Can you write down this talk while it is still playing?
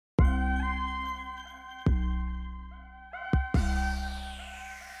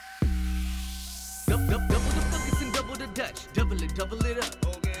Double the buckets and double the Dutch. Double it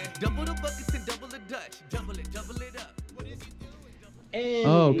up. Okay. Double the buckets and double the Dutch. Double it up. Hey,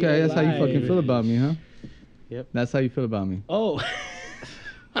 Oh, okay. That's how you fucking feel about me, huh? Yep. That's how you feel about me. Oh.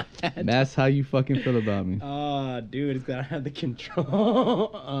 That's how you fucking feel about me. Oh, dude, it's gotta have the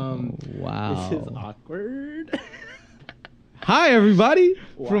control. Wow. This is awkward. Hi, everybody.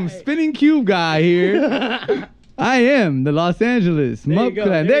 From Spinning Cube Guy here. I am the Los Angeles MMUp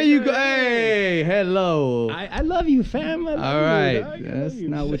Clan. There you go. Hey, hello. I love you, fam. I love All right. you, dog. That's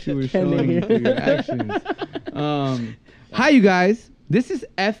not what you were showing through your actions. Hi, you guys. This is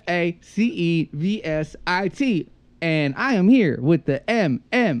FACEVSIT. And I am here with the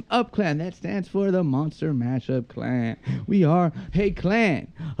MMUp Clan. That stands for the Monster Mashup Clan. We are a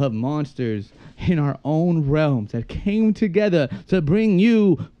clan of monsters in our own realms that came together to bring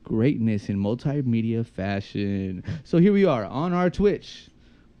you greatness in multimedia fashion. So here we are on our Twitch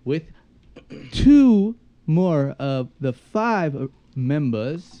with 2 more of the 5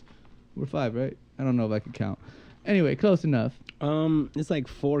 members. We're 5, right? I don't know if I can count. Anyway, close enough. It's like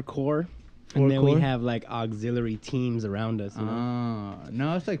 4 core. Four And then core? we have like auxiliary teams around us. You know?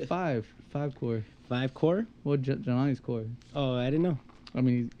 No, it's like 5 core. 5 core? Well, Jelani's core. Oh, I didn't know. I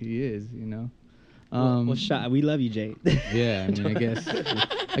mean, he is, you know. Well, shot. We love you, Jay. Yeah, I mean,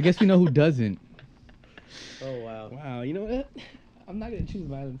 I guess we know who doesn't. Oh wow. Wow. You know what? I'm not gonna choose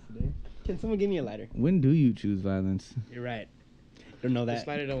violence today. Can someone give me a lighter? When do you choose violence? You're right. Don't know that. This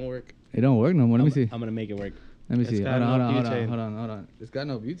lighter don't work. It don't work no more. Let me see. I'm gonna make it work. Let me It's see. got Hold no on. butane. It's got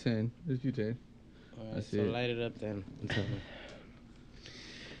no butane. There's butane. Alright, That's so it. light it up then. and tell me.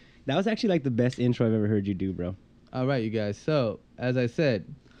 That was actually like the best intro I've ever heard you do, bro. All right, you guys. So, as I said,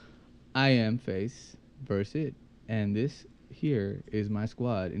 I am Face versus It. And this here is my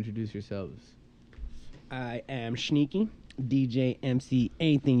squad. Introduce yourselves. I am Sneaky, DJ, MC,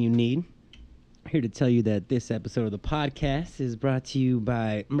 anything you need. Here to tell you that this episode of the podcast is brought to you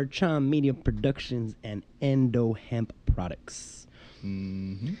by Merchant Media Productions and Endo Hemp Products.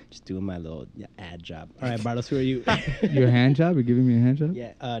 Mm-hmm. Just doing my little ad job. All right, Bartos, who are you? Your hand job? You're giving me a hand job?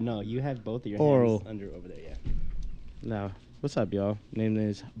 Yeah, no, you have both of your Oral. hands under over there, yeah. Now, what's up, y'all? Name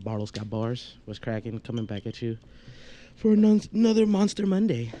is Bartles Got Bars. What's cracking? Coming back at you for another Monster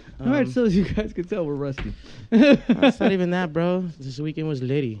Monday. All right, so as you guys can tell, we're rusty. It's not even that, bro. This weekend was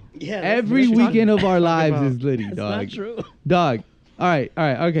litty. Yeah, Every what you're weekend of our lives about. is litty, that's dog. not true. Dog. All right,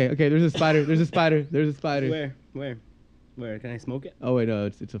 okay. There's a spider. There's a spider. Where? Can I smoke it? Oh wait, no,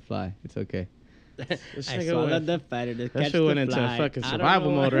 it's a fly. It's okay. This I nigga swallowed went- the spider to That catch shit the went into fly. fucking I don't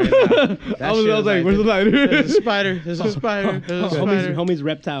survival know mode why. right now. I was like, where's the spider? There's a spider. There's a spider. There's a spider. Homie's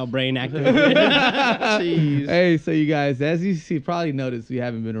reptile brain active. Jeez. Hey, so you guys, as you see, probably noticed we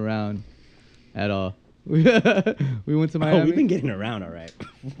haven't been around at all. We went to Miami. Oh, we've been getting around, all right.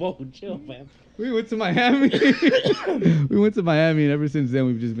 Whoa, chill, fam. We went to Miami. We went to Miami, and ever since then,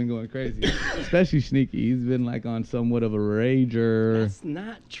 we've just been going crazy. Especially Sneaky. He's been like on somewhat of a rager. That's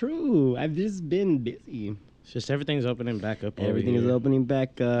not true. I've just been busy. It's just everything's opening back up. over Everything is here. opening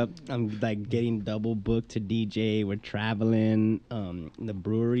back up. I'm like getting double booked to DJ. We're traveling. The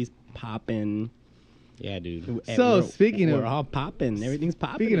brewery's popping. Yeah, dude. So, speaking of- we're all popping. Everything's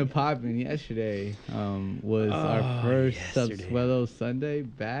popping. Speaking of popping, yesterday was our first yesterday. Subswello Sunday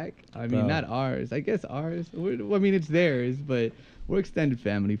back. I mean, Bro. not ours. I guess ours. I mean, it's theirs, but we're extended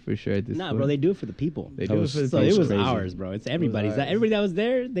family for sure at this Nah, point. bro, they do it for the people. They That do it was- for the So That it was was crazy. ours, bro. It's everybody's. ours. Everybody that was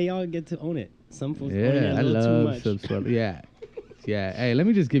there, they all get to own it. Some folks own it Yeah, a I little love too much. Subswello. Yeah. Yeah. Hey, let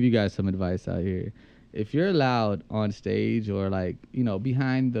me just give you guys some advice out here. If you're allowed on stage or like,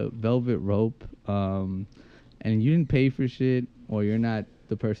 behind the velvet rope, and you didn't pay for shit or you're not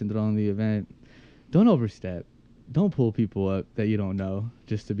the person throwing the event, don't overstep. Don't pull people up that you don't know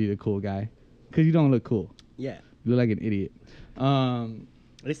just to be the cool guy. Because you don't look cool. Yeah. You look like an idiot.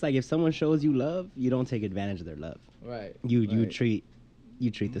 It's like if someone shows you love, you don't take advantage of their love. Right. You right. treat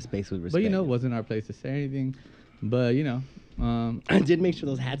the space with respect. But, it wasn't our place to say anything. But, I did make sure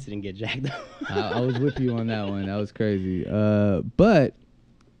those hats didn't get jacked up. I was with you on that one. That was crazy. But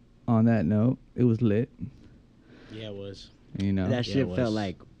on that note, it was lit. Yeah, it was. That Yeah, shit it was. felt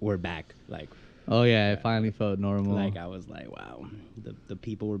like we're back. Like Oh yeah, it finally felt normal. Like I was like, wow, the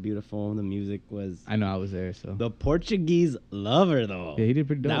people were beautiful. The music was. I know I was there, so The Portuguese lover though. yeah, he did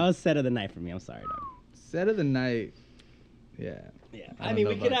pretty dope. That was set of the night for me. I'm sorry, dog. Set of the night. Yeah. Yeah, I I don't mean know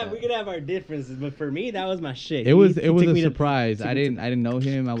we could about have that. our differences, but for me that was my shit. It was He a took me to- surprise. took I me to- didn't know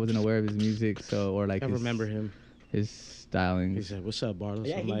him. I wasn't aware of his music, so or like I his, remember him. his styling. He said, "What's up, Bartles?"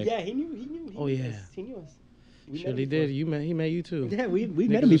 Yeah, I'm he, like, yeah, he knew. He knew. Oh, knew yeah. us. He knew us. We met "Sure, him he before. did. He met you too." Yeah, we Niggas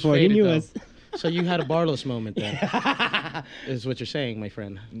met him was before. He faded, knew though. us. So you had a Bartles moment then, is what you're saying, my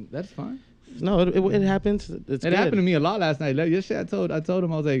friend. That's fine. No, it happens. It's It good. happened to me a lot last night. Like, yesterday I told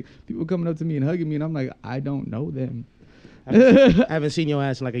him, I was like, people coming up to me and hugging me, and I'm like, I don't know them. I haven't seen your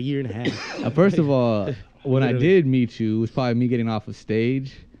ass in like a year and a half. First of all, when I Literally. did meet you, it was probably me getting off of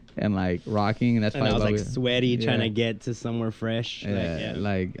stage and like rocking, and that's And I probably was why like we- sweaty, trying Yeah. to get to somewhere fresh.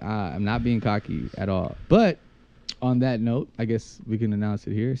 I'm not being cocky at all. But on that note, I guess we can announce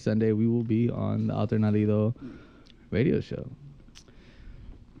it here. Sunday we will be on the Alternativo radio show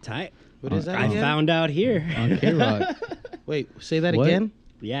Tight. What is that I again? found out here. on K-Rock. Wait, say that What? again.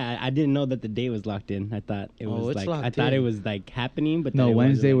 Yeah, I didn't know that the date was locked in. I thought it Oh, was it's like locked I thought it in. was like happening, but No, then it wasn't,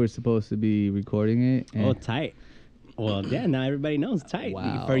 Wednesday like- we're supposed to be recording it. Oh, and tight. Well, yeah, now everybody knows. Tight.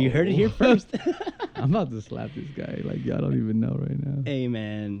 Wow. You heard it here first. I'm about to slap this guy. Like, y'all don't even know right now. Hey,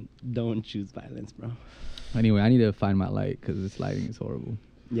 man, don't choose violence, bro. Anyway, I need to find my light because this lighting is horrible.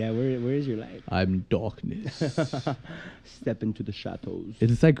 Yeah, where is your light? I'm darkness. Step into the shadows.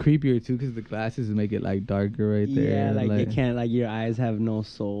 It's like creepier too because the glasses make it like darker right there. Yeah, like they can't, like your eyes have no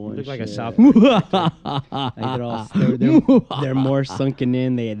soul. You and look like a shit. South Like they're all they're more sunken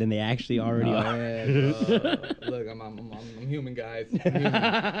in than they actually already are. Look, I'm human, guys. I'm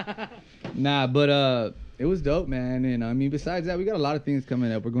human. Nah, but it was dope, man. And I mean, besides that, we got a lot of things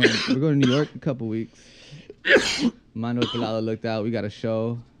coming up. We're going to New York in a couple weeks. Manuel Pelado looked out. We got a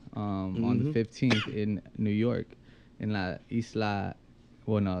show on the 15th in New York, in La Isla.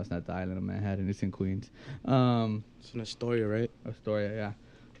 Well, no, it's not the island of Manhattan. It's in Queens. It's an Astoria, right? Astoria, yeah.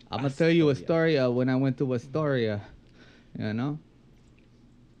 I'm gonna tell you Astoria when I went to Astoria. You know?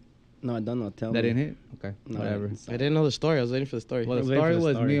 No, I don't know. Tell That me. didn't hit? Okay, No, whatever. it's I didn't know the story. I was waiting for the story. Well, the Wait for story the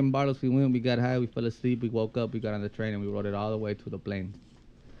was story. me and Bartles, we went, we got high, we fell asleep, we woke up, we got on the train, and we rode it all the way to the plane.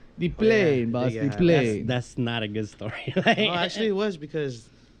 The plane, boss, they the get high. plane. That's not a good story. Like, No, actually, it was because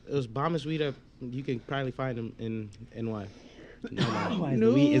it was bombers weed up. You can probably find them in NY. why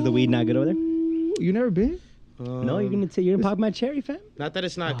is the weed not good over there? You never been? No, you're gonna pop my cherry, fam. Not that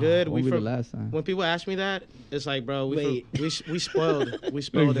it's not good. Won't be We the from, last time. when people ask me that, it's like, bro, Wait. we spoiled. We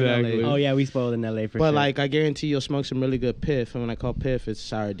spoiled Exactly. in LA. Oh yeah, we spoiled in LA for But sure. like, I guarantee you'll smoke some really good piff. And when I call piff, it's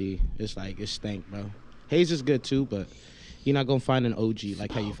sour D. It's like it's stank, bro. Haze is good too, but you're not gonna find an OG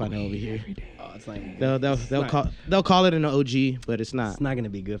like how you find it over here. oh, it's like They'll call it an OG, but it's not. It's not gonna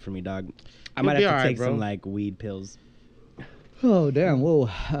be good for me, dog. I You'll might be have to alright, take bro. some like weed pills. Oh, damn. Whoa.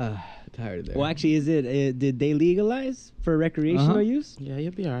 Tired of that. Well, actually, did they legalize for recreational Uh-huh. use? Yeah,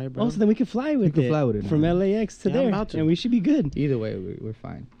 you'll be alright, bro. Oh, so then we can fly with can it. fly with it from now. LAX to Yeah, I'm there, about to. and we should be good. Either way, we're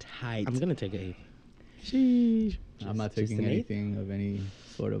fine. Tight. I'm gonna take a. Sheesh. I'm not Just taking an eighth? anything of any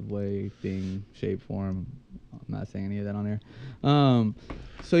sort of way, thing, shape, form. I'm not saying any of that on there.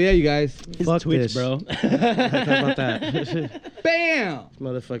 So yeah, you guys. It's Fuck Twitch, this. bro. How about that? Bam.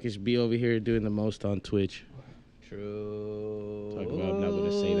 Motherfuckers be over here doing the most on Twitch. True. Talk about, I'm not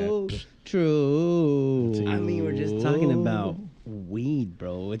gonna say that. True. I mean, we're just talking about weed,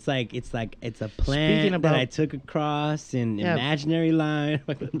 bro. It's a plant Speaking that about- I took across an Yeah. imaginary line.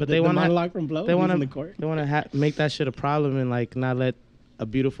 But they want monologue from Blow. They want in to the court. They want to make that shit a problem and like not let a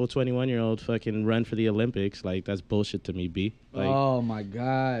beautiful 21-year-old fucking run for the Olympics. Like that's bullshit to me, B. Like, Oh my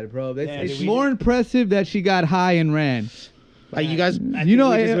God, bro! Yeah, It's did we more impressive that she got high and ran. like you guys. You know,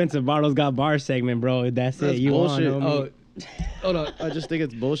 we I- just went to Bartles Got Bar segment, bro. That's That's it. You bullshit. on, Oh, homie. hold on, I just think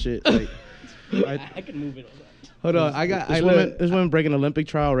it's bullshit. Like, I can move it over. hold on. I got. this woman breaking Olympic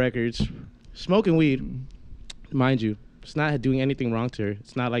trial records, smoking weed, mind you. It's not doing anything wrong to her.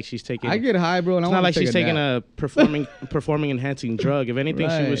 It's not like she's taking. I get high, bro, and I It's not wanna like take she's taking nap. a performing enhancing drug. If anything,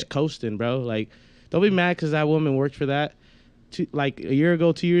 she was Right. coasting, bro. Like, don't be mad because that woman worked for that. Like a year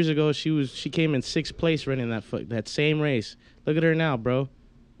ago, 2 years ago, she came in 6th place running that same race. Look at her now, bro.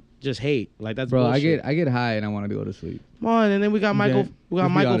 Just hate. Like that's Bro, bullshit. I get high and I want to go to sleep. Come on, and then we got Let's be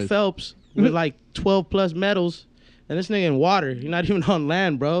Michael honest. Phelps with like 12 plus medals, and this nigga in water. You're not even on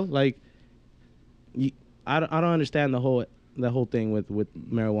land, bro. Like, I don't understand the whole thing with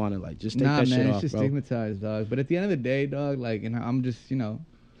marijuana. Like, just take Nah, that man, shit it's off, just bro. stigmatized, dog. But at the end of the day, dog, like, I'm just,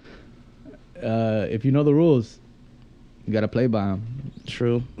 if you know the rules, you gotta play by them.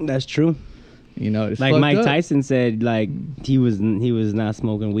 True. That's true. It's Like fucked Mike up. Tyson said, like he was not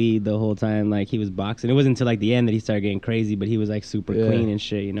smoking weed the whole time. Like he was boxing. It wasn't until like the end that he started getting crazy, but he was like super Yeah. clean and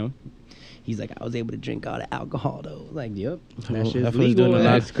shit. He's like, I was able to drink all the alcohol though. Like, yep, that shit's That fool's legal. doing a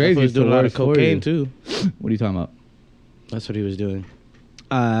lot. That's crazy. That fool's It's the doing a lot of worst for cocaine you. too. What are you talking about? That's what he was doing.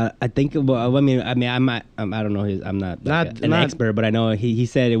 I think. Well, I mean, I'm not. I don't know his. I'm not Not- an not- expert, but I know he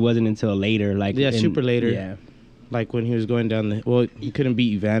said it wasn't until later. Like Yeah, super later. Yeah, Like when he was going down he couldn't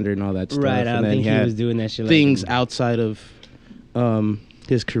beat Evander and all that stuff. right. I and don't then think he had was doing that shit. things like, outside of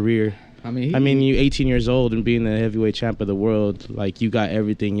his career. I mean, I mean, you 18 years old and being the heavyweight champ of the world, like you got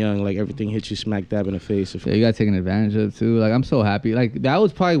everything young, like everything hits you smack dab in the face. yeah, you got taken advantage of too. Like I'm so happy. Like that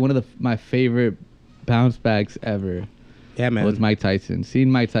was probably one of my favorite bounce backs ever. Yeah, man. Was Mike Tyson. Seeing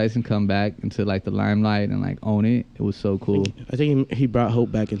Mike Tyson come back into like the limelight and like own it, it was so cool. I think he brought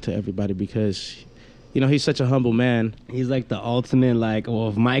hope back into everybody because, you know, he's such a humble man. He's like the ultimate, like, well,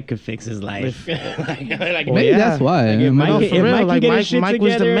 if Mike could fix his life. Maybe yeah. that's why. Like, if No, Mike, for if real, Mike like, can get Mike- his shit Mike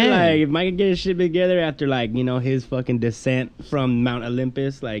was the together, man. like if Mike can get his shit together after like, you know, his fucking descent from Mount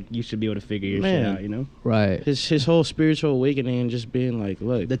Olympus, like you should be able to figure your shit Man. out, you know? Right. His whole spiritual awakening and just being like,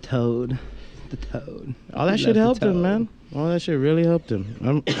 look, The toad. all that He shit left the helped him, toad. man. All that shit really helped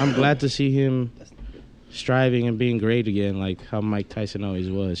him. I'm glad to see him striving and being great again, like how Mike Tyson always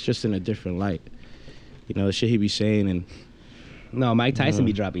was, just in a different light. You know, the shit he be saying and No, Mike Tyson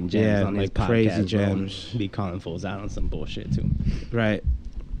be dropping gems yeah, on his like podcast, crazy bro. gems. Be calling fools out on some bullshit too. right.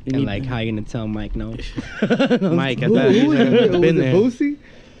 And like, how you gonna tell Mike no? Mike at Who that, was it? Was been it there. Boosie?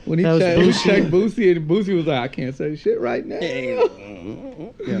 When he That was checked Boosie. Boosie, and Boosie was like, I can't say shit right now.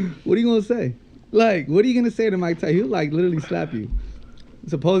 Yeah. What are you gonna say? Like, what are you gonna say to Mike Tyson? He'll like literally slap you.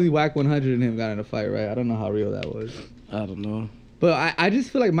 Supposedly Whack 100 and him got in a fight, right? I don't know how real that was. I don't know. But I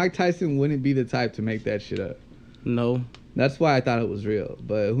just feel like Mike Tyson wouldn't be the type to make that shit up. No. That's why I thought it was real.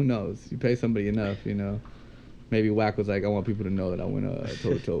 But who knows? You pay somebody enough, you know. Maybe Whack was like, I want people to know that I went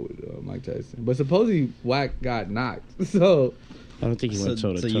toe to toe with Mike Tyson. But supposedly Whack got knocked. So I don't think he went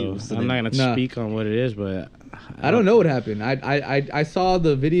toe to toe. so I'm then- not gonna Nah. speak on what it is, but I don't know what happened. I saw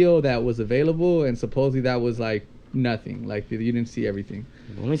the video that was available, and supposedly that was like nothing. Like you didn't see everything.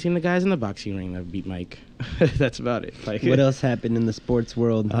 I've only seen the guys in the boxing ring that beat Mike. That's about it. Like What else happened in the sports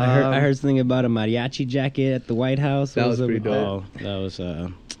world? I heard something about a mariachi jacket at the White House. That What was up pretty with dope. Oh, that was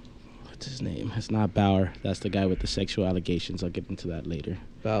what's his name? It's not Bauer. That's the guy with the sexual allegations. I'll get into that later.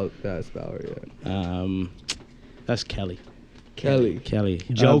 That's Bauer, yeah. That's Kelly. Kelly.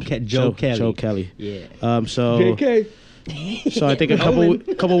 Joe Kelly. Joe Kelly. Yeah. So JK. so I think a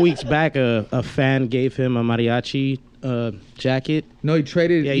couple weeks back, a fan gave him a mariachi jacket. No, he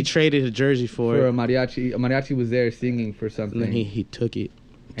traded. Yeah, he traded a jersey for for a it. mariachi. A mariachi was there singing for something. And then he took it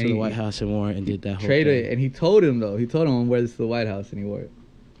to And the he- White House and wore it and did that whole traded it, thing. and he told him though. He told him I'm wear this to the White House, and he wore it.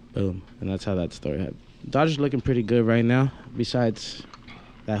 Boom. And that's how that story happened. Dodgers looking pretty good right now, besides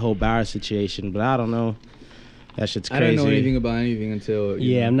that whole Bauer situation. But I don't know. That shit's crazy. I don't know anything about anything until.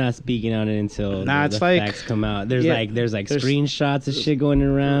 you Yeah, know. I'm not speaking on it until Nah, the it's like- facts come out. There's Yeah, like there's there's- screenshots of shit going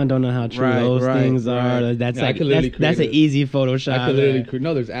around. Don't know how true Right, those right, things are. right. That's Yeah, I like could literally that's an create it. easy Photoshop. I could literally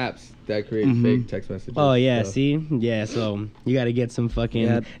no. There's apps that create Mhm. fake text messages. Oh yeah, so. see, yeah. So you got to get some fucking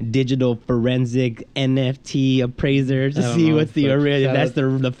Yeah. digital forensic NFT appraiser to I don't see know, what's the but real. If shout that's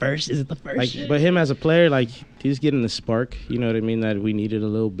out- the first. Is it the first? Like, shit? but him as a player, like he's getting the spark. You know what I mean? That we needed a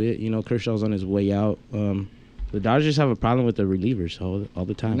little bit. You know, Kershaw's on his way out. The Dodgers have a problem with the relievers all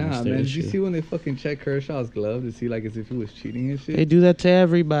the time. Nah, That's man. their Did you issue. see when they fucking checked Kershaw's glove to see like as if he was cheating and shit? They do that to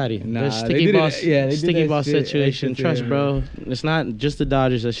everybody. Nah, The they sticky did it- ball, yeah, they did sticky that ball shit situation. extra Trust, to bro. It's not just the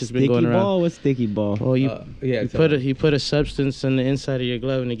Dodgers. That's just been sticky going around. ball with sticky ball. Well, you yeah, you tell me. put a substance on the inside of your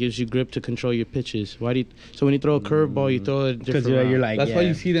glove and it gives you grip to control your pitches. Why do you? So when you throw a curveball, you throw it Because different. you're route. like That's why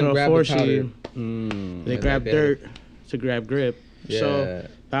you see them Throw a grab the four-seam. powder. They Yeah, grab they dirt to grab grip. Yeah. So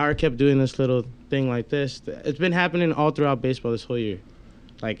Bauer kept doing this little thing like this. It's been happening all throughout baseball this whole year,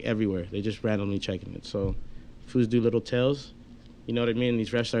 like everywhere. They just randomly checking it. So fools do little tells. You know what I mean?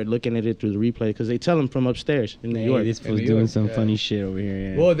 These refs start looking at it through the replay because they tell them from upstairs in New Hey, York. this In fool's New doing York, some yeah. funny shit over here.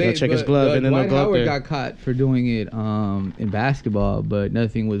 Yeah. Well, They'll check his glove and then they'll Dwight go out Howard there. got caught for doing it in basketball, but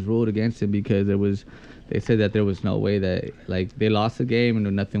nothing was ruled against him because they said that there was no way that like they lost the game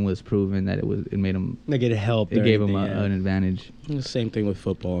and nothing was proven that it made them like it helped. it or gave them anything, an advantage. The same thing with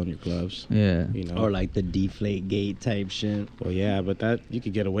football on your gloves. Yeah. You know. or like the deflate gate type shit. Well, yeah, but that you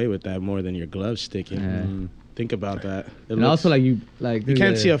could get away with that more than your gloves sticking. Yeah. Think about that. It And also like you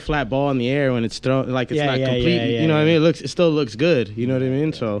can't see a flat ball in the air when it's thrown. Like it's Yeah, not yeah, complete. yeah, yeah, you know what I yeah. mean? It still looks good. You know what I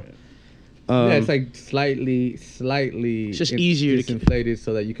mean? So. yeah, it's like slightly It's just easier to disinflated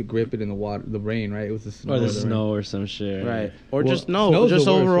so that you could grip it in the water, the rain, right? It was the snow. Or the rain. snow or some shit. Right. Or Well, just snow's just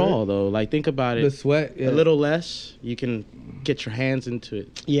the worst, overall right? though. Like think about The it. sweat. Yeah. A little less, you can get your hands into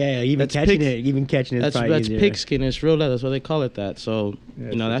it. Yeah, even That's catching pig- it, even catching it. That's probably easier. pigskin. It's real leather. That's why they call it that. So Yeah,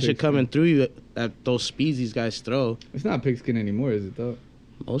 you know it's that the shit coming through you at those speeds these guys throw. It's not pigskin anymore, is it though?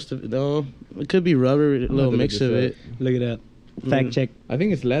 Most of it though, it could be rubber, a little have to mix look of this it. Look it up. Fact Mm. check. I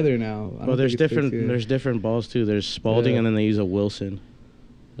think it's leather now. I Well, don't there's think it's different. pigskin. There's different balls too. There's Spalding, Yeah. and then they use a Wilson.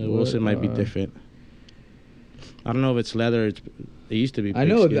 The What, Wilson might be different. I don't know if it's leather. It used to be. I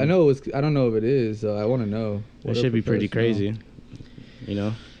know. pigskin. I don't know if it is. I want to know. That should be pretty crazy. You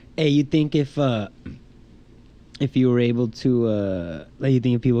know. Hey, you think if you were able to, like, you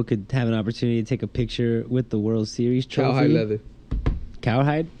think if people could have an opportunity to take a picture with the World Series trophy? Cowhide leather.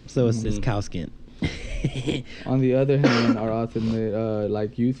 Cowhide? So it's cow skin. On the other hand, our ultimate,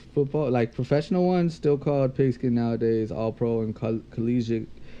 like youth football, like professional ones, still called pigskin nowadays. All pro and collegiate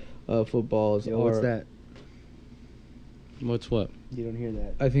footballs. Yo, what's that? What's what? You don't hear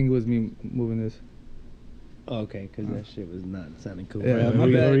that? I think it was me moving this. Oh, okay, because that shit was not sounding cool. Yeah, Right, my what were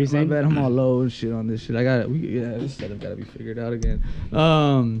you bad. My saying? bad. I'm all low and shit on this shit. I got it. This setup got to be figured out again.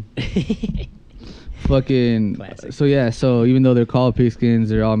 Fucking. Classic. So even though they're called pigskins,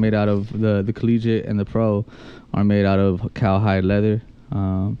 they're all made out of the collegiate and the pro are made out of cowhide leather.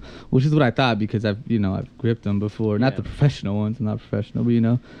 Which is what I thought because I've gripped them before. Not the professional ones. I'm not professional,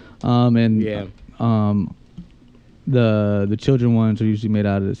 but the children ones are usually made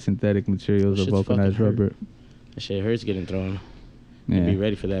out of synthetic materials or Shit's vulcanized fucking rubber. That shit hurts getting thrown. Yeah. You be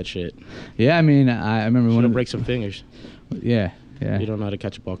ready for that shit. Yeah, I mean, I remember Should one of break some fingers. Yeah. You don't know how to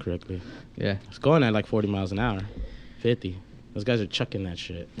catch a ball correctly. Yeah. It's going at like 40 miles an hour. 50. Those guys are chucking that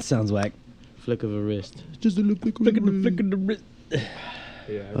shit. Sounds whack. Flick of a wrist. Just a little Flick of the wrist.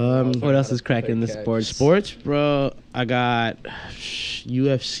 What else is cracking in the sports? Sports, bro. I got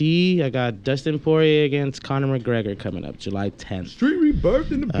UFC. I got Dustin Poirier against Conor McGregor coming up July 10th. Street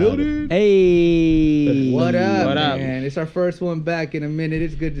Rebirth in the building. Hey. What up, What up? man? It's our first one back in a minute.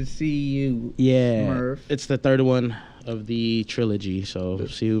 It's good to see you, Yeah. Murph. It's the third one of the trilogy, so we'll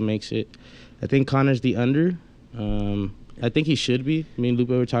see who makes it. I think Conor's the under. I think he should be. Me and Lupe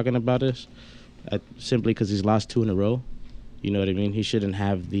were talking about this. Simply because he's lost 2 in a row. You know what I mean? He shouldn't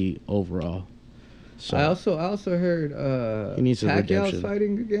have the overall. So I also heard He needs a Pacquiao's redemption.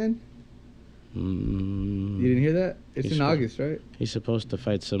 fighting again. You didn't hear that? It's He's in fine. August, right? he's supposed to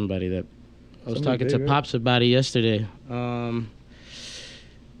fight somebody that I was Somebody talking to big, right? Pops about it yesterday. I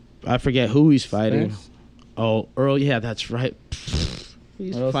forget who he's fighting. Spence? Oh, Earl. Yeah, that's right.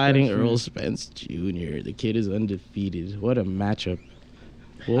 He's Earl fighting Spence Earl Jr. Spence Jr. The kid is undefeated. What a matchup.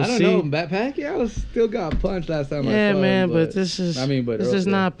 We'll I don't see. know. Pacquiao still got punched last time I Yeah, saw man, him, but this is Earl- is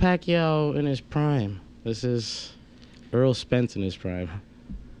not Pacquiao in his prime. This is Earl Spence in his prime.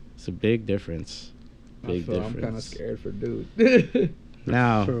 It's a big difference. Big I'm difference. kind of scared for dude.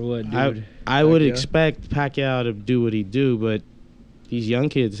 Now, For what, dude? I would Pacquiao? expect Pacquiao to do what he do, but these young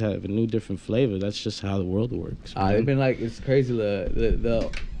kids have a new different flavor. That's just how the world works. They've man. been like, it's crazy. The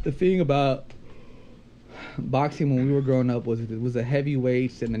thing about boxing when we were growing up was it was the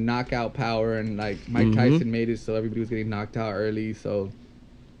heavyweights and the knockout power, and like Mike Tyson made it so everybody was getting knocked out early. So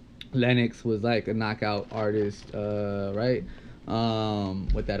Lennox was like a knockout artist, right?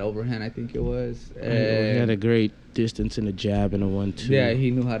 With that overhand, I think it was. He had a great distance and a jab and a 1-2. Yeah,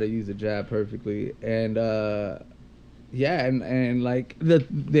 he knew how to use the jab perfectly, and yeah, and like they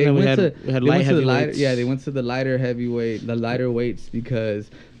Then we went had to light the lighter, heavyweights. yeah, they went to the lighter weights because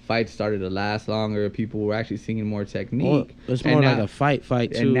fights started to last longer. People were actually seeing more technique. Well, it's And more now- like a fight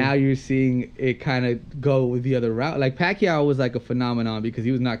too. And now you're seeing it kind of go with the other route. Like Pacquiao was like a phenomenon because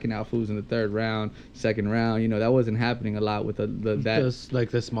he was knocking out fools in the third round, second round. You know, that wasn't happening a lot with the Those, like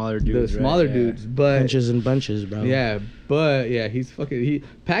the smaller the dudes. smaller right? dudes. But punches and bunches, bro. yeah,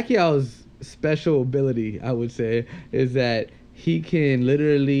 Pacquiao's special ability, I would say, is that he can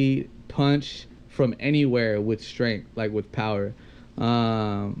literally punch from anywhere with strength, like with power.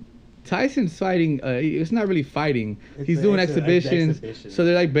 Tyson's fighting, it's not really fighting. He's doing exhibitions, so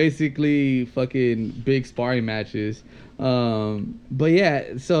they're like basically fucking big sparring matches. But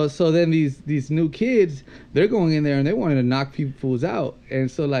yeah, so then these new kids, they're going in there and they wanting to knock people's out, and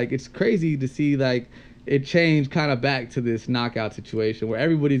so like it's crazy to see like it changed kind of back to this knockout situation where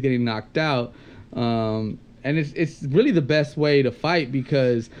everybody's getting knocked out. And it's really the best way to fight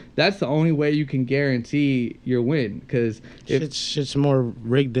because that's the only way you can guarantee your win. Because Shit's more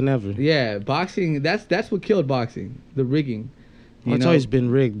rigged than ever. yeah, boxing, that's what killed boxing, the rigging. Well, it's always been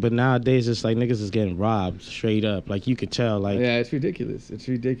rigged, but nowadays it's like niggas is getting robbed straight up. Like you could tell, like Yeah, it's ridiculous. It's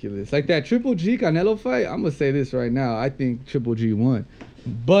ridiculous. Like that Triple G Canelo fight, I'm gonna say this right now. I think Triple G won,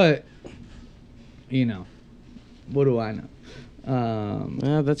 but you know, what do I know?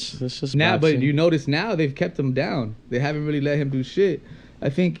 that's just Now, boxing. but you notice now they've kept him down. They haven't really let him do shit.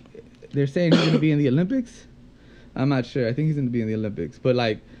 I think they're saying he's gonna be in the Olympics. I'm not sure. I think he's gonna be in the Olympics, but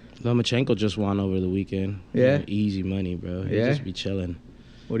like, Lomachenko just won over the weekend. Yeah? You know, easy money, bro. He Yeah? just be chilling.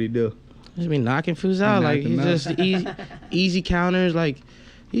 what do you do? Just be knocking fools out. Like Knocking he's them just easy counters. Like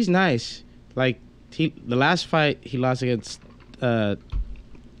he's nice. Like the last fight he lost against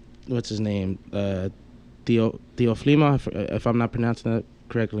what's his name? Teoflima, if I'm not pronouncing that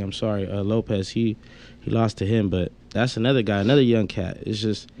correctly, I'm sorry. Lopez, he lost to him, but That's another guy, another young cat. It's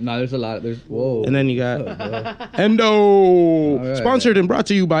just. No, there's a lot. There's whoa. And then you got Bro. Endo, right. sponsored and brought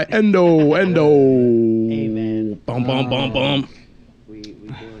to you by Endo. Hey, man. Bum bum bum bum. We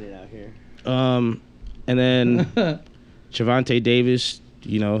doing it out here. And then Javante Davis.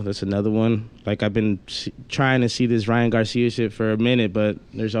 You know, that's another one. Like, I've been trying to see this Ryan Garcia shit for a minute, but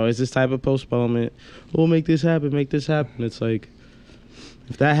there's always this type of postponement. We'll make this happen, make this happen. It's like,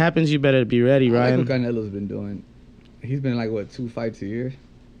 if that happens, you better be ready, I Ryan. like what Canelo's been doing. He's been like, what, 2 fights a year?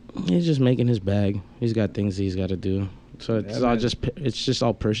 He's just making his bag. He's got things he's got to do. So it's Yeah, all man. just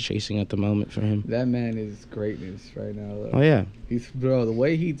all purse chasing at the moment for him. That man is greatness right now. Though. Oh, yeah. Bro, the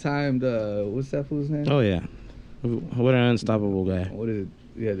way he timed, what's that fool's name? Oh, yeah. What an unstoppable guy. What is it?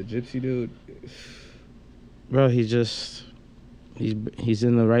 Yeah, the gypsy dude. Bro, he's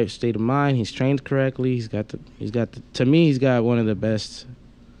in the right state of mind. He's trained correctly. He's got to me, he's got one of the best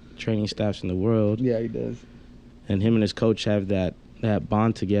training staffs in the world. Yeah, he does. And him and his coach have that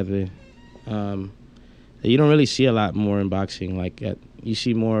bond together. That you don't really see a lot more in boxing. Like, you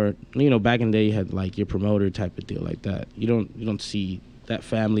see more, back in the day you had like your promoter type of deal like that. You don't see that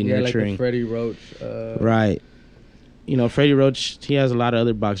family nurturing. Like the Freddie Roach. Right. Freddie Roach, he has a lot of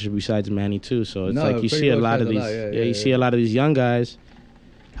other boxers besides Manny too. So it's like you Freddie see a Roach lot has of a these. lot, You see a lot of these young guys.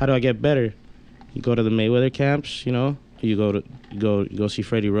 How do I get better? You go to the Mayweather camps. You go see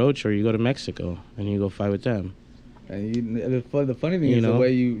Freddie Roach, or you go to Mexico and you go fight with them. And the funny thing is the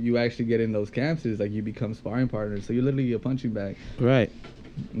way you actually get in those camps is like you become sparring partners. So you're literally a punching bag. Right.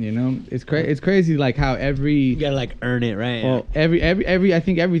 It's crazy like how You gotta like earn it, right? Well, every I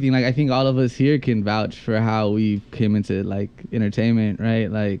think everything, like I think all of us here can vouch for how we came into like entertainment,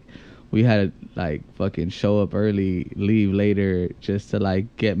 right? Like we had to like fucking show up early, leave later, just to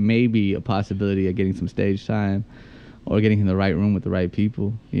like get maybe a possibility of getting some stage time or getting in the right room with the right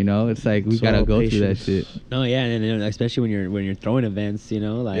people. It's like we gotta go through that shit. No, yeah, and especially when you're throwing events,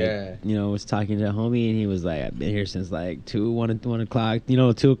 Yeah. I was talking to a homie and he was like, I've been here since like 1 o'clock,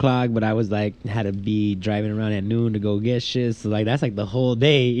 2 o'clock, but I was like had to be driving around at noon to go get shit. So like that's like the whole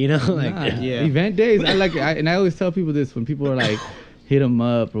day, like Yeah. Event days, and I always tell people this when people are like hit them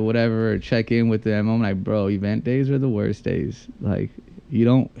up or whatever or check in with them. I'm like, bro, event days are the worst days. Like you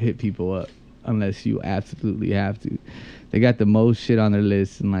don't hit people up unless you absolutely have to. They got the most shit on their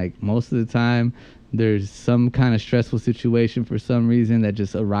list, and like most of the time there's some kind of stressful situation for some reason that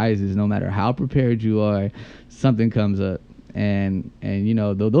just arises. No matter how prepared you are, something comes up, and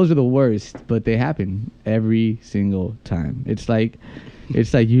those are the worst, but they happen every single time. It's like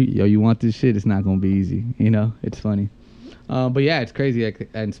you want this shit, it's not gonna be easy. It's funny. But yeah, it's crazy. Like,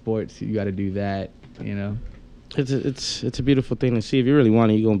 in sports, you got to do that. It's a beautiful thing to see. If you really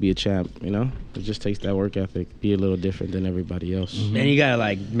want it, you're gonna be a champ. It just takes that work ethic. Be a little different than everybody else. And you gotta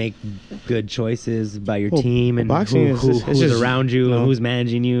like make good choices by your team and boxing who's just, around you and who's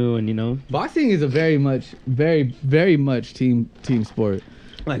managing you, and boxing is a very much team sport.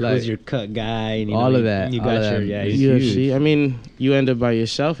 like who's your cut guy and all of that. You all got of your that. yeah. It's huge. I mean, you end up by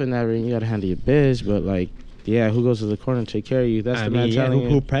yourself in that ring. You gotta handle your biz, but like. Yeah, who goes to the corner and take care of you? That's the man telling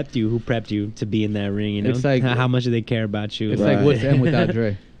who prepped you? Who prepped you to be in that ring? It's like how much do they care about you? It's Right. like what's M without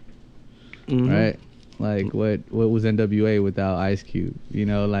Dre, Mhm. right? Like what was NWA without Ice Cube?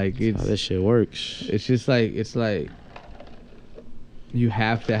 Like How this shit works. it's just like you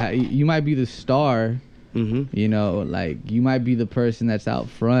have to you might be the star, like you might be the person that's out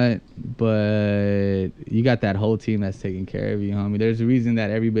front, but you got that whole team that's taking care of you, homie. There's a reason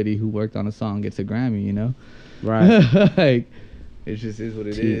that everybody who worked on a song gets a Grammy, Right. Like it just is what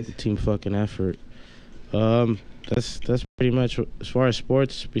it is. Team fucking effort. That's pretty much as far as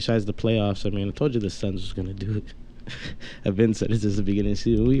sports. Besides the playoffs, I mean, I told you the Suns was gonna do it. I've been said it since the beginning of the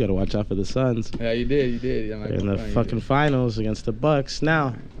season. We gotta watch out for the Suns. Yeah, you did. They're in the fucking finals against the Bucks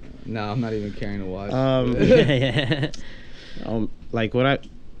now. No, I'm not even caring to watch. yeah. Like what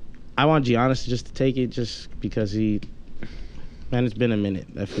I want Giannis just to take it just because it's been a minute.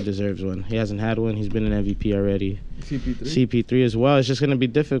 That fool deserves one. He hasn't had one. He's been an MVP already. CP3 as well. It's just gonna be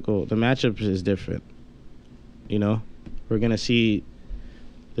difficult. The matchup is different. We're gonna see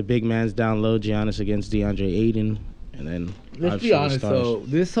the big man's down low, Giannis against DeAndre Ayton, and then let's be honest though,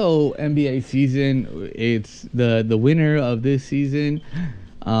 this whole NBA season, it's the winner of this season.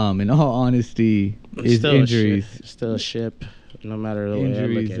 In all honesty, is still injuries. Still a ship. no matter the way I look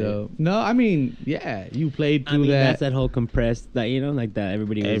Injuries at though. No, I mean, yeah, you played I through mean, that. that's that whole compressed, that like that.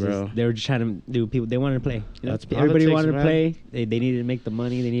 Everybody Hey, was bro. they were just trying to do people. They wanted to play. That's Everybody politics, wanted to man. play. They needed to make the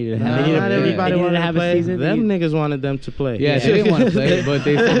money. They needed to Nah, have. They needed, not they everybody needed wanted to have play. a season. Them niggas wanted them to play. Yeah, they didn't want to play, but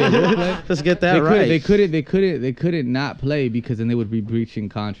they said they would play. Let's get that They right. couldn't not play because then they would be breaching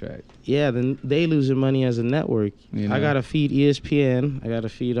contract. Yeah, then they losing money as a network. You know? I gotta feed ESPN. I gotta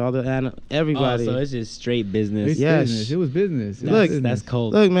feed all the everybody. Oh, so it's just straight business. It's Yes. business. It was business. It was Look, business. That's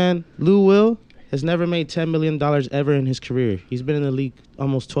cold. Look, man, Lou Will has never made $10 million ever in his career. He's been in the league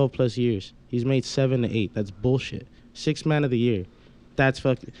almost 12 plus years. He's made 7 to 8. That's bullshit. 6th man of the year. That's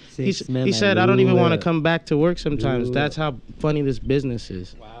fucking. He said, I don't even want to come back to work sometimes. Lou That's how funny this business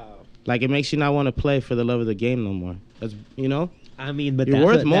is. Wow. Like, it makes you not want to play for the love of the game no more. That's, you know? I mean, but You're that's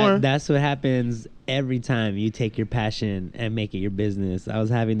worth what, more. that's what happens every time you take your passion and make it your business. I was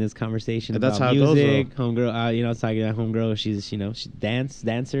having this conversation That's about how it goes, music. Homegirl, I was talking to homegirl. She's she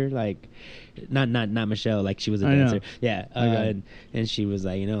dancer, like not Michelle, like she was a I know. dancer. Yeah, Okay. and she was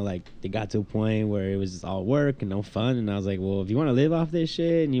like, like they got to a point where it was just all work and no fun. And I was like, well, if you want to live off this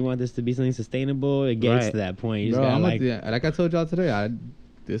shit and you want this to be something sustainable, it gets Right. to that point. You just Bro, gotta like I told y'all today,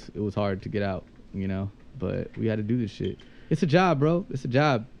 it was hard to get out, but we had to do this shit. It's a job, bro. It's a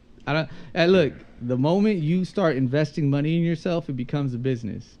job. Look, the moment you start investing money in yourself, it becomes a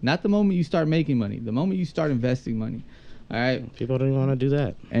business. Not the moment you start making money. The moment you start investing money. All right? People don't even want to do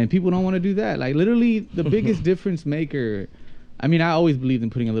that. And people don't want to do that. Like, literally, the biggest difference maker. I mean, I always believed in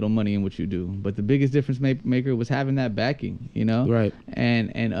putting a little money in what you do, but the biggest difference maker was having that backing, Right.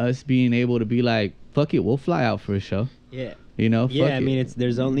 And us being able to be like, fuck it, we'll fly out for a show. Yeah. Fuck Yeah, I it. mean,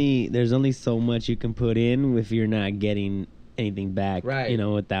 there's only so much you can put in if you're not getting anything back, Right.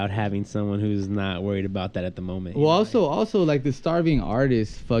 Without having someone who's not worried about that at the moment. Well, also, like, the starving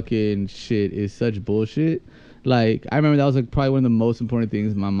artist fucking shit is such bullshit. Like, I remember that was like probably one of the most important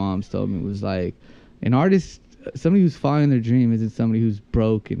things my mom's told me was like, an artist, somebody who's following their dream isn't somebody who's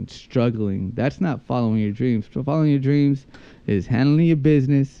broke and struggling. That's not following your dreams. Following your dreams is handling your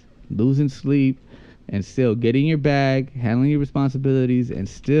business, losing sleep, and still getting your bag, handling your responsibilities, and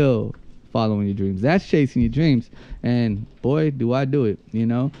still following your dreams. That's chasing your dreams. And boy, do I do it,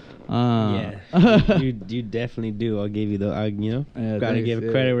 Yeah, you definitely do. I'll give you Yeah, gotta thanks, give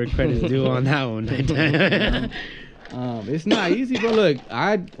yeah. credit where credit's due on that one. It's not easy, but look,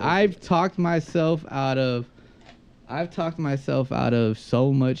 I've talked myself out of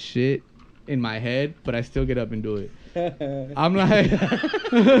so much shit in my head, but I still get up and do it. I'm like,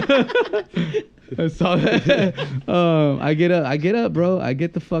 so, I get up, bro. I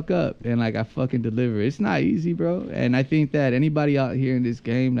get the fuck up, and like I fucking deliver. It's not easy, bro. And I think that anybody out here in this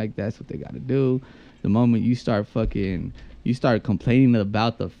game, like, that's what they gotta do. The moment you start complaining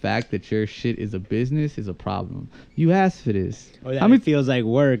about the fact that your shit is a business is a problem. You asked for this. Or that it feels like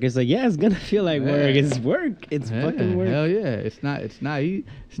work. It's like, yeah, it's gonna feel like work. It's work. It's fucking work. Hell yeah. It's not Hey,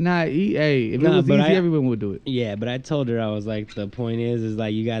 if it Nah, was but easy, everyone would do it. Yeah, but I told her, I was like, the point is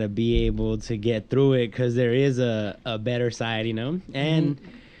like you gotta be able to get through it because there is a better side, And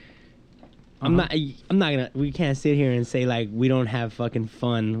I'm not gonna. We can't sit here and say like we don't have fucking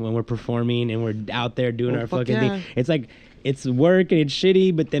fun when we're performing and we're out there doing our fuck fucking yeah. thing. It's like it's work and it's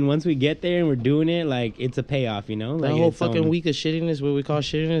shitty, but then once we get there and we're doing it, like it's a payoff, The Like whole it's, fucking week of shittiness, what we call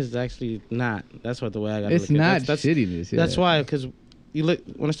shittiness, is actually not. That's what the way I got to look It's at it. not That's shittiness. Yeah. That's why, because you look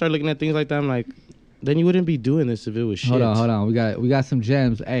when I start looking at things like that, I'm like, then you wouldn't be doing this if it was shit. Hold on. We got some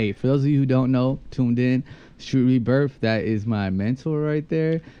gems. Hey, for those of you who don't know, tuned in, Street Rebirth, that is my mentor right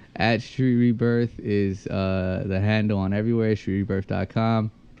there. At Street Rebirth is the handle on everywhere,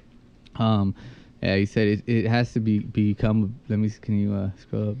 streetrebirth.com. Yeah, he said it has to become. Can you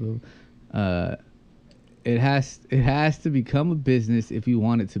scroll up a little? It has to become a business if you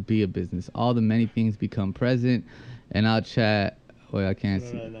want it to be a business. All the many things become present, and I'll chat. Wait, I can't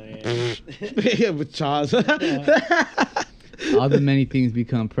see. Yeah, with Charles. All the many things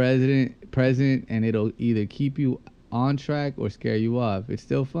become present, and it'll either keep you on track or scare you off. It's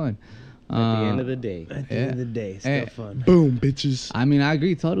still fun. At the end of the day. At the end of the day, still Eh. fun. Boom, bitches. I mean, I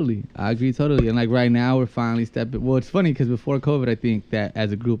agree totally. And like right now, we're finally stepping. Well, it's funny because before COVID, I think that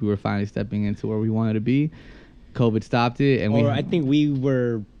as a group, we were finally stepping into where we wanted to be. COVID stopped it, and I think we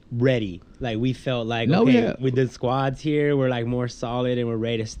were ready. Like we felt like No, okay, yeah. with the squads here, we're like more solid and we're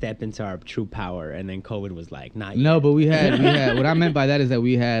ready to step into our true power. And then COVID was like, not No, yet. but we had what I meant by that is that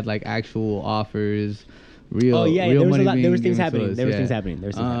we had like actual offers. real. Oh yeah, real there was money a lot. There being was things given to happening. us, There was yeah. things happening. There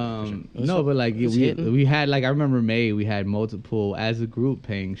was things happening. For sure. No, but like It's we hitting. we had like I remember May we had multiple as a group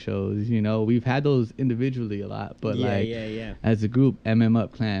paying shows. You know, we've had those individually a lot, but yeah, like yeah. as a group,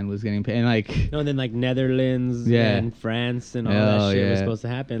 MMUp clan was getting paid. And like No, and then like Netherlands Yeah. and France and all Oh, that shit was yeah. supposed to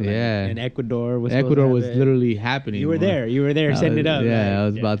happen. Like, Yeah. and Ecuador was. Ecuador was supposed to happen. literally happening. You were man. there. You were there setting it up. Yeah, like, I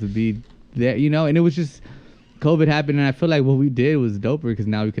was about to be there. You know, and it was just. COVID happened, and I feel like what we did was doper because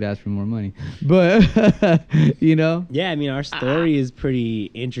now we could ask for more money. But you know, Yeah, I mean, our story is pretty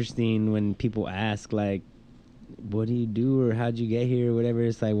interesting when people ask, like, what do you do or how'd you get here or whatever.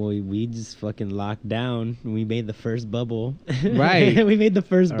 It's like, well, we just fucking locked down. We made the first bubble. Right. We made the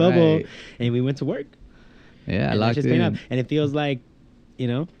first bubble, Right. and we went to work. yeah, I And locked that's just paying in. up. And it feels like, you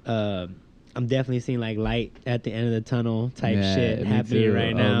know, I'm definitely seeing like light at the end of the tunnel type Yeah, shit me happening too.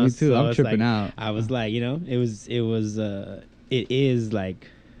 right Oh, now. me too. So I'm it's tripping like, out. I was like, you know, it is like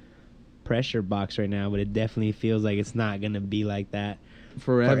pressure box right now, but it definitely feels like it's not gonna be like that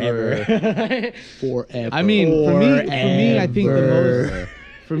Forever. forever. I mean, for me, I think Forever.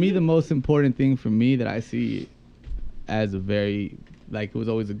 the most important thing for me that I see as a very, like, it was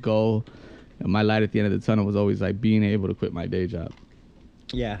always a goal. And my light at the end of the tunnel was always like being able to quit my day job.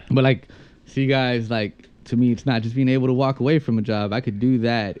 Yeah. But like, see, guys, like, to me, it's not just being able to walk away from a job. I could do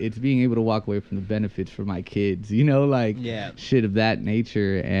that. It's being able to walk away from the benefits for my kids, you know, like Yeah. shit of that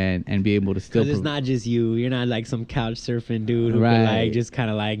nature, and be able to still. Because it's not just you. You're not like some couch surfing dude who could Right. like just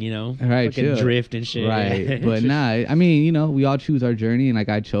kind of like, you know, Right, fucking chill. drift and shit. Right, but nah, I mean, you know, we all choose our journey, and like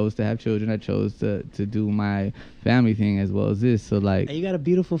I chose to have children. I chose to do my family thing as well as this. So like, And you got a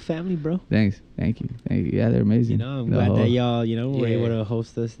beautiful family, bro. thank you. Yeah, they're amazing. You know, I'm The glad whole- that y'all, you know, were Yeah. able to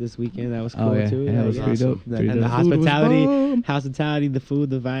host us this weekend. That was cool Oh yeah, too. yeah, it was Like, pretty dope. Like, Pretty and the dope. Food was bomb. hospitality, the food,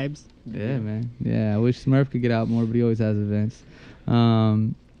 the vibes. Yeah, man. Yeah, I wish Smurf could get out more, but he always has events.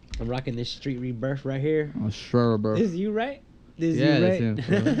 I'm rocking this Street Rebirth right here. Oh, sure, bro. This is you, right? This Yeah, is that's you, him.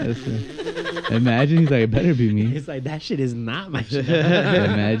 right? Bro. That's him. Imagine he's like, it better be me. It's like that shit is not my shit.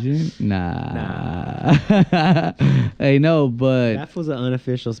 Imagine, nah. Hey, no, but That was an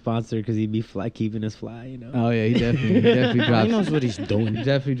unofficial sponsor because he'd be keeping us fly, you know. oh yeah, he definitely He drops. knows what he's doing. He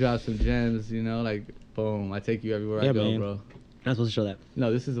definitely drops some gems. You know, like boom, I take you everywhere I Yeah, go, man. bro. Not supposed to show that.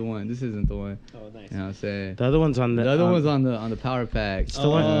 No, this is the one. This isn't the one. Oh, nice. You know what I'm saying? The other one's on The other one's on the power pack. It's the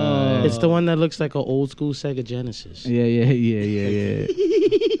one. Oh. It's the one that looks like an old school Sega Genesis. Yeah.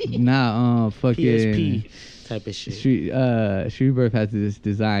 Nah, fucking PSP type of shit. Street Birth has this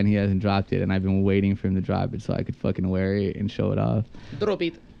design. He hasn't dropped it, and I've been waiting for him to drop it so I could fucking wear it and show it off. Drop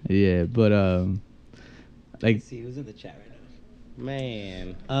it. Yeah, but like Let's see who's in the chat right now.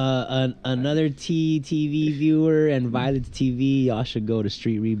 Man. Another TV viewer and Violet's TV. Y'all should go to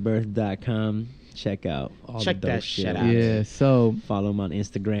streetrebirth.com. Check out all Check the dope that shit shit. out. yeah, so Follow them on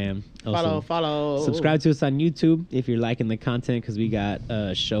Instagram. Also, Follow. subscribe to us on YouTube if you're liking the content because we got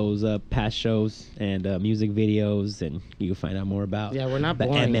shows up, past shows, and music videos, and you can find out more about Yeah, we're not the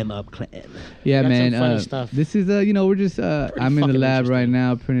boring. MMUp clan. yeah, Got man. some funny stuff. This is you know, we're just I'm in the fucking lab right interesting.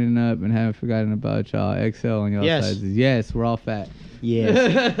 now printing up and haven't forgotten about y'all. XL on y'all Yes. sizes. Yes, we're all fat.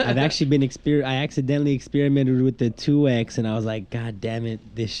 Yes, I've actually been I accidentally experimented with the 2X, and I was like, God damn it,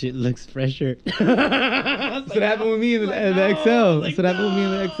 this shit looks fresher. That's what happened with me in the XL. That's what happened with me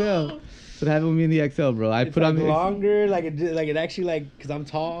in the XL. That's what happened with me in the XL, bro. I It's put like on the longer, like it actually like because I'm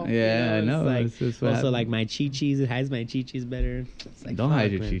tall. Yeah, I it's know, Like, it's just what also, happened. like my chi-chis, it hides my chi-chis better. It's like, Don't fuck,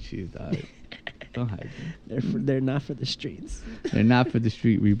 hide your man. chi-chis, dog. Don't hide them. They're not for the streets. They're not for the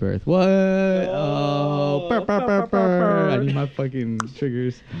street rebirth. What? Oh, burr, burr, burr, burr. I need my fucking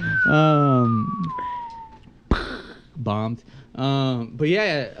triggers. Bombed. But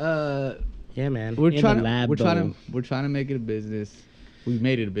yeah, Yeah, man. we're In trying the to lab, we're trying though. to we're trying to make it a business. We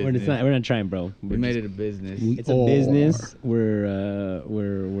made it a We're business. not trying, bro. We made it a business. It's a business. We're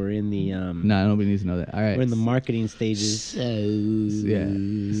in the No, nobody needs to know that. All right. we're in the marketing stages. Yeah.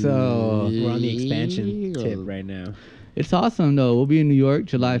 So We're on the expansion tip right now. it's awesome though. We'll be in New York,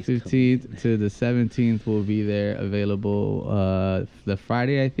 July These couple 15th to the 17th. We'll be there, available the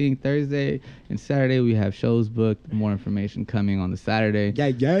Friday, I think, Thursday, and Saturday. We have shows booked. More information coming on the Saturday.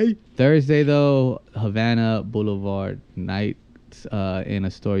 Yay! Thursday though, Havana Boulevard night in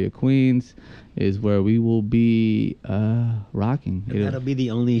Astoria, Queens, is where we will be rocking. That'll be the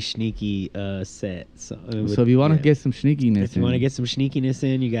only sneaky set. So So if you want to get some sneakiness, if you want to get some sneakiness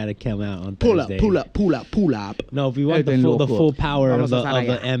in, you gotta come out on Pull up, Thursday. pull up. No, if you want Everything the local. full power of Vamos the a estar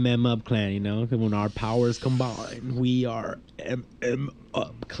allá. MMUp clan, you know, 'cause when our powers combine, we are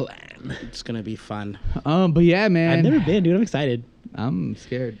MMUp clan. It's gonna be fun. but yeah, man, I've never been, dude. I'm excited. I'm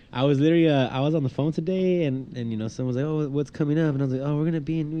scared. I was literally, I was on the phone today, and you know, someone was like, "Oh, what's coming up?" And I was like, "Oh, we're gonna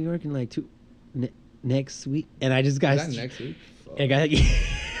be in New York in like next week, and I just got Is that next week? I got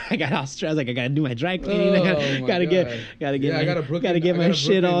I got all stressed. Like I gotta do my dry cleaning. Oh, I my gotta God. get Yeah, I got a Brooklyn- gotta get I my got a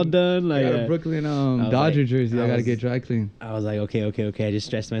shit all Brooklyn- done. Like I got a Brooklyn was Dodger like- jersey. I I gotta was- get dry clean. I was like, okay. I just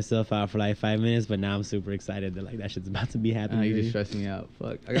stressed myself out for like 5 minutes, but now I'm super excited that like that shit's about to be happening. You just stressed me out.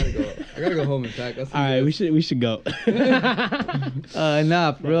 Fuck. I gotta go home and pack. all right, we should go.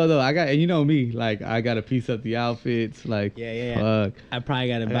 Nah, for real though. You know me. Like I gotta piece up the outfits. Like Yeah. fuck. I probably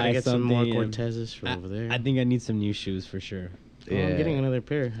gotta I buy gotta get some something. more and Cortezes for over there. I think I need some new shoes for sure. Oh, I'm getting another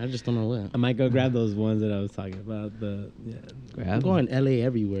pair. I just don't know what. I might go grab those ones that I was talking about. I'm going LA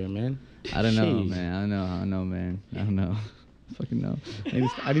everywhere, man. I don't know, Jeez. man. I don't know, man. I don't know. Fucking know.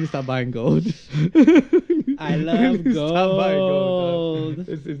 I need to stop buying gold. I love need to stop buying gold. dog.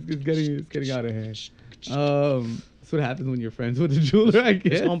 It's getting out of hand. That's what happens when you're friends with a jeweler, I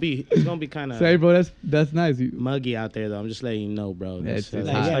guess. It's gonna be kind of Sorry, bro. That's nice. muggy out there, though. I'm just letting you know, bro. Yeah, it's Like,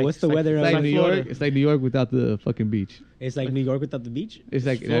 hot. yeah, what's the weather It's like like New Florida. York. It's like New York without the fucking beach. It's like New York without the beach. It's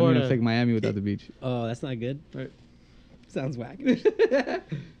like Florida. it's like Miami without the beach. Oh, that's not good. Right. Sounds whack.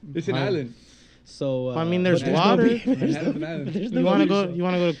 It's an Fine. island. So I mean, there's but water. No there's It's no, an island. there's You no wanna beach.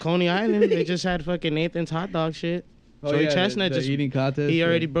 go to Coney Island? They just had fucking Nathan's hot dog shit. Joey Chestnut the just eating contest. he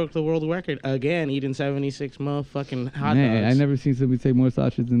already broke the world record again, eating 76 motherfucking hot Man, dogs. I never seen somebody take more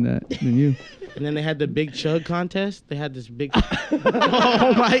sausages than you. And then they had the big chug contest. They had this big.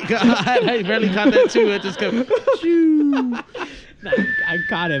 Oh my god! I barely caught that too. It just kept. I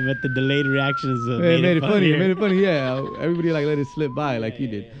caught it, but the delayed reactions It made it funny. funnier. It made it funny. Yeah, everybody like let it slip by like you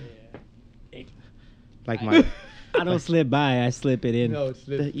did. Like my. I don't slip by. I slip it in. No, it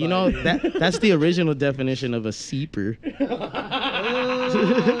slipped You by. know that's the original definition of a seeper.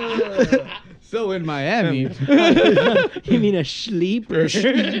 So in Miami. You mean a sleeper?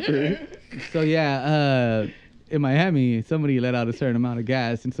 So yeah, in Miami, somebody let out a certain amount of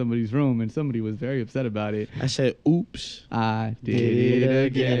gas in somebody's room, and somebody was very upset about it. I said, "Oops." I did it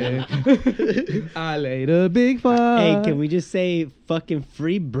again. I laid a big fart. Hey, can we just say fucking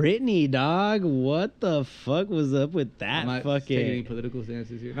free Britney, dog? What the fuck was up with that Am I taking any fucking? political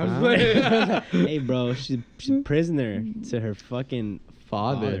stances here? Hey, bro, she's prisoner to her fucking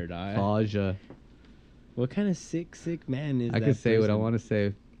father, dog. Faja. What kind of sick man is I that? can say what I person? want to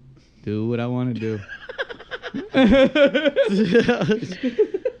say. Do what I want to do.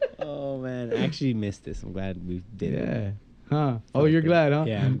 Oh man, I actually missed this. I'm glad we did it. Yeah. Huh. Oh, you're glad, huh?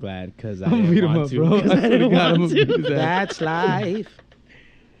 Yeah, I'm glad because I I'm gonna didn't beat him want up, to. bro. 'cause I swear to didn't God, I'm want gonna beat his to. ass. That's life.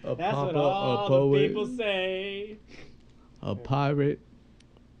 A That's papa, what a all poet, the people say. a pirate,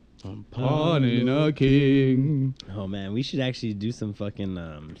 I'm pawning a king. Oh man, we should actually do some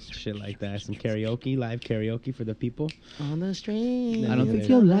fucking shit like that. Some karaoke, live karaoke for the people. on the street. I don't Yeah, think yeah.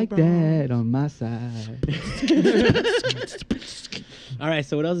 you'll like that on my side. All right,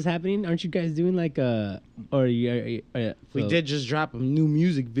 so what else is happening? Aren't you guys doing like We so- did just drop a new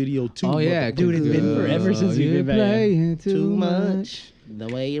music video too. Oh yeah, Dude, it's been forever since we've you're been back. playing Too much. The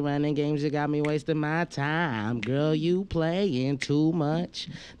way you running games, you got me wasting my time. Girl, you playing too much.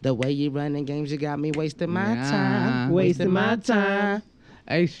 The way you running games, you got me wasting my Yeah. time. Wasting my time.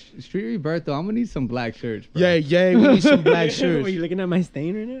 Hey, Street Rebirth though, I'm gonna need some black shirts, bro. Yeah, we need some black Were shirts. you looking at my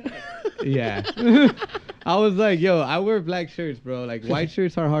stain right now? Yeah. I was like, yo, I wear black shirts, bro. Like white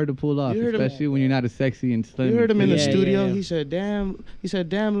shirts are hard to pull off, You heard him- especially when you're not as sexy and slim. You heard him in the Yeah, studio. yeah. He said,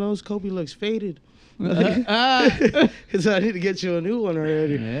 "Damn, Lowe's Kobe looks faded." yeah, So I need to get you a new one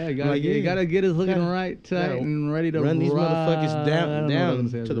already. you gotta get us looking Gotta- right, tight, gotta and ready to run these motherfuckers ride. I down don't know what I'm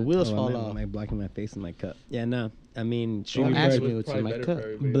saying till the to that. wheels Oh, fall am off. I blocking my face in my cup? Yeah, no. I mean, Don't Street ask Rebirth- me what's in my cup.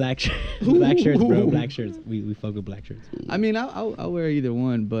 black black shirts, bro. Black shirts. We fuck with black shirts. I mean, I'll wear either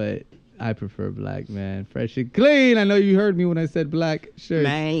one, but I prefer black, man. Fresh and clean. I know you heard me when I said black shirt.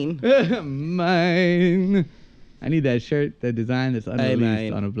 Man. Mine. I need that shirt, that design that's unreleased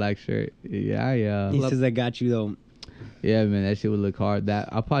man. on a black shirt. Yeah. He says I got you though. Yeah, man, that shit would look hard. That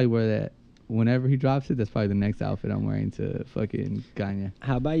I'll probably wear that whenever he drops it. That's probably the next outfit I'm wearing to fucking Ganya.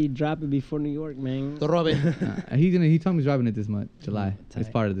 How about you drop it before New York, man? Robin. He told me he's dropping it this month, July. Tight. It's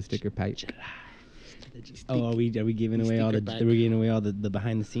part of the sticker pack. Oh, are we giving away all the Sticker pack. are we giving away all the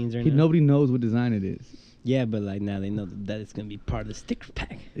behind the scenes right now? Nobody knows what design it is. Yeah, but like now they know that it's gonna be part of the sticker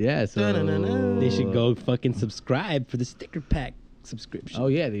pack. Yeah, so Da-na-na-na. They should go fucking subscribe for the sticker pack subscription. Oh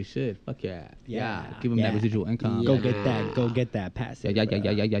yeah, they should. Fuck yeah. Yeah, Give them yeah. that residual income. Go get that. Go get that. Pass it.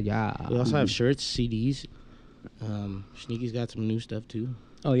 Yeah. We also have shirts, CDs. Sneaky's got some new stuff too,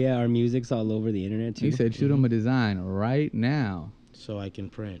 Oh yeah, our music's all over the internet too. He said shoot him a design right now. so I can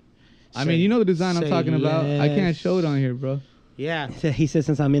print. I mean, you know the design I'm say talking about. I can't less. show it on here, bro. Yeah, He said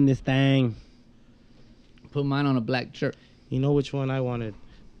since I'm in this thing. Put mine on a black shirt. you know which one I wanted.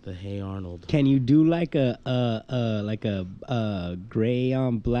 The Hey Arnold. Can you do like a gray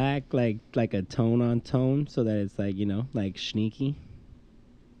on black, like a tone on tone, so that it's like, you know, like sneaky?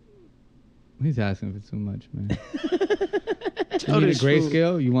 He's asking for too much, man. Oh, You need a this fool.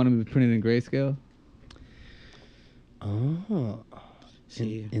 grayscale? You want him to print it in grayscale? Oh,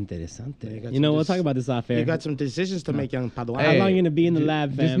 See. interesante. Yeah, you got You know, some we'll dis- talk about this off air. You got some decisions to make, young Padawan. How Hey, long you gonna be in the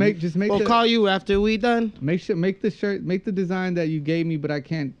lab, fam? Just make We'll the, call you after we done. make the shirt, make the design that you gave me, but I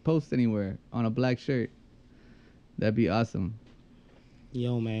can't post anywhere on a black shirt. That'd be awesome.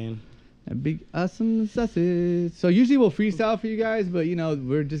 Yo, man. That'd be awesome. Sausage. So usually we'll freestyle for you guys, but you know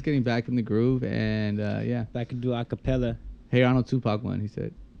we're just getting back in the groove, and yeah. I could do acapella. Hey Arnold Tupac one, he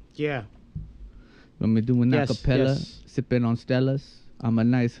said. Yeah. When we're doing Yes, acapella, yes. sipping on Stellas. I'm a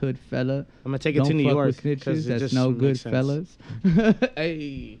nice hood fella. I'm gonna take it Don't to New fuck York. with 'cause snitches. it That's just no good, makes sense. fellas.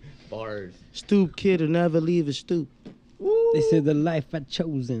 Hey, bars. Stoop kid will never leave his stoop. This is the life I've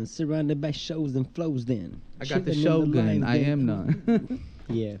chosen, surrounded by shows and flows. Then I got the Chillin' in Shogun. lines, I then. am none.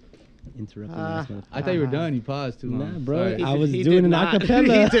 Yeah, interrupting. Ah. this motherfucker. I thought you were done. You paused too long. Nah, bro. Sorry. I was He doing did an not-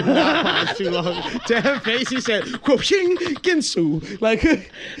 acapella. He did not pause too long. Damn face, he said, "Quoting Ginsu."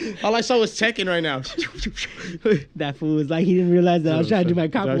 Like, all I saw was Tekken right now. That fool was like, he didn't realize that I was trying to do my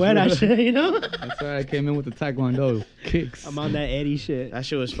capoeira shit, you know? That's why I came in with the Taekwondo kicks. I'm on that Eddie shit. That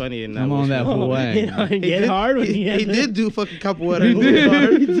shit was funny. And I'm on that Oh, Hawaii. you know, and get hard when he, He has did do fucking capoeira. He and move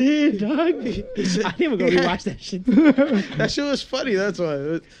hard. did, dog. I think we're gonna rewatch that shit. That shit was funny. That's why.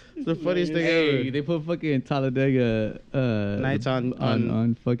 It was the funniest thing Hey, ever. they put fucking Talladega Nights on-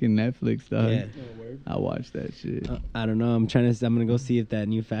 on fucking Netflix, dog. Yeah. I watched that shit. I don't know. I'm gonna go see if that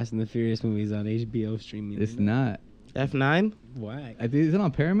new Fast and the Furious movie is on HBO streaming. It's not. F9. Why? I think is it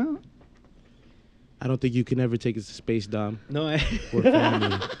on Paramount? I don't think you can ever take us to space, Dom. No, We're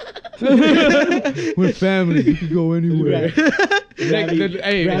family. We're family. You can go anywhere. Gravity-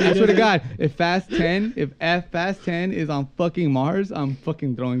 Hey, I gravity swear to doesn't- God, if Fast 10 is on fucking Mars, I'm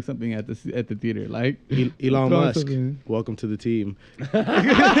fucking throwing something at the theater. Like Elon throwing Musk. something. Welcome to the team.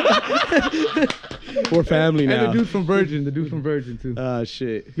 We're family And the now. dude from Virgin too. Ah,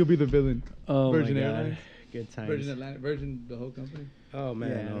 shit. He'll be the villain. Oh Virgin my god. Airlines. Good times. Virgin Atlantic, Virgin, the whole company. Oh man.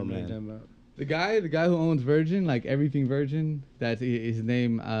 Yeah, I oh don't know what you're man. talking about. The guy who owns Virgin, like everything Virgin, that's his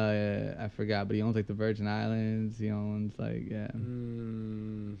name. I forgot, but he owns like the Virgin Islands. He owns like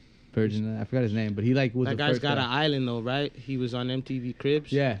Virgin. I forgot his name, but he like was That the guy's first got guy. an island though, right? He was on MTV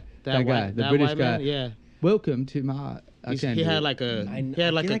Cribs. Yeah, That that guy, white- the that British white guy. man? Yeah. Welcome to my. I can't He do had it. like a. I He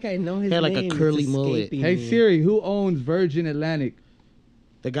had like feel a. like I know his he had like name. a It's curly mullet. escaping Hey me. Siri, who owns Virgin Atlantic?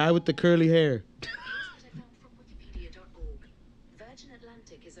 The guy with the curly hair. That's what I found from Wikipedia.org. Virgin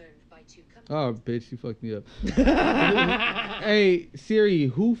Atlantic is owned by two companies. Oh, bitch, you fucked me up. Hey Siri,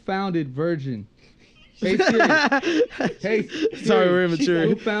 who founded Virgin? Hey Siri. Hey, Siri, Sorry, we're immature.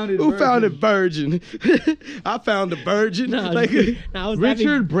 Who founded Who Virgin? founded Virgin? I found a virgin. No, Like, I was laughing-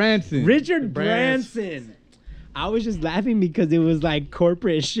 Richard Branson. Richard Branson. Branson. I was just laughing because it was like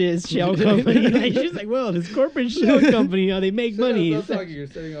corporate shit shell company. Like she's like, well, this corporate shell company, you know, they make money. Stop talking. You're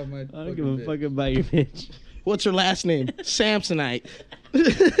setting off my. I don't give a fuck about your bitch. what's her last name? Samsonite.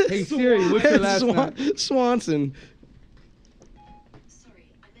 Hey Siri, what's your last name? Swanson.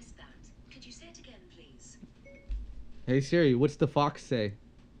 Sorry, I missed that. Could you say it again, please? Hey Siri, what's the fox say?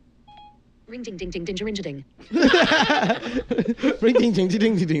 Ring ding ding ding ding ding ding. Ring ding ding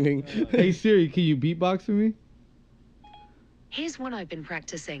ding ding ding ding. Hey Siri, can you beatbox for me? Here's one I've been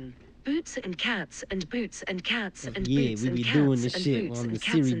practicing. Boots and cats and boots and cats and Yeah, boots we and be cats doing this and shit boots on and the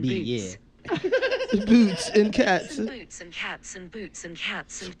cats Siri and beat, boots. Boots and cats. And boots and cats and boots and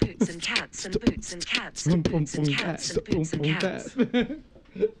cats and boots and cats and boots and cats and boots and cats and boots and cats.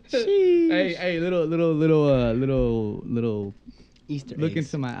 Hey, little. Easter Look eggs.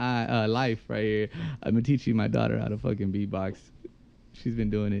 into my life right here. I'm gonna teach you my daughter how to fucking beatbox. She's been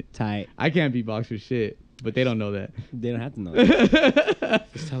doing it. Tight. I can't beatbox for shit, but they don't know that. They don't have to know. That.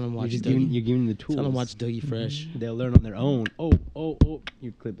 Just tell him You're watch just giving, Dougie. you're giving them the tools. Tell him watch Dougie Fresh. They'll learn on their own. Oh,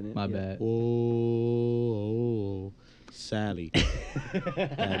 you're clipping it. My Yeah. bad. Oh, Sally.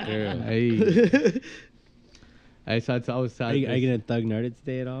 That girl. Hey. I was Are you gonna thug nerd it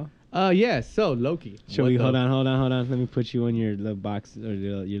today at all? Yeah. So Loki. Should What we the- hold on? Let me put you on your little box or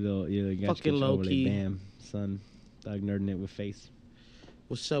your little Fucking low-key. Bam, son, thug nerding it with face.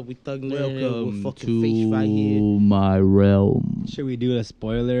 What's up? We thugging Welcome with fucking to face right here. my realm. Should we do a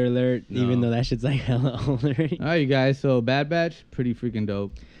spoiler alert? Even No. though that shit's like hella old already. All right, you guys. So Bad Batch, pretty freaking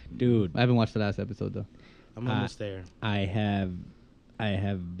dope. Dude, I haven't watched the last episode though. I'm almost there. I have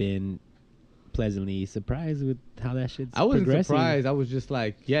been pleasantly surprised with how that shit's I wasn't progressing. surprised. I was just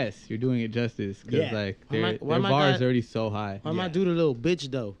like, yes, you're doing it justice. Because Yeah. like Why their my bar is guy- already so high. Why my dude a little bitch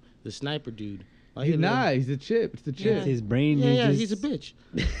though? The sniper dude. Why He's he a little- not. He's a chip. It's the chip. It's his brain. Yeah, is he's a just-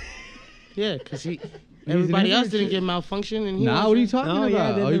 bitch. Yeah, because everybody else didn't immigrant. get malfunction, and he Nah, was what are you just- talking Oh, yeah,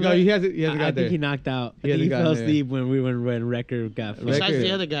 about? then Oh, the you got. rec- He hasn't. He hasn't I got there. think he knocked out. I He think he hasn't fell gotten there. asleep when Record got fucked. Record- Besides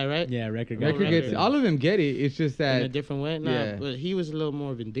the other guy, right? Yeah, Record Record got Record fucked. gets. All of them get it. It's just In a that. different way. Nah, Yeah. but he was a little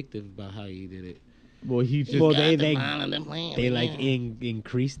more vindictive about how he did it. Well, he just. Well, Got they the ball and the plan, they like yeah.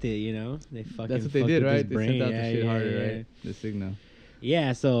 increased it. You know, they fucking. that's what they fucked did, with his right? They brain. sent out yeah, the shit yeah, harder, yeah. right? The signal.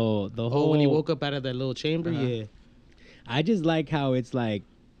 Yeah. So the whole. Oh, when he woke up out of that little chamber, Uh-huh. yeah. I just like how it's like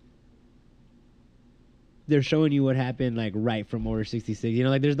they're showing you what happened like right from Order 66. You know,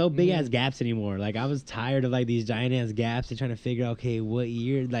 like there's no big ass gaps anymore. Like I was tired of like these giant ass gaps. They're trying to figure out okay what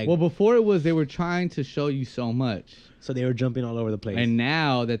year like. Well, before it was they were trying to show you so much, so they were jumping all over the place. and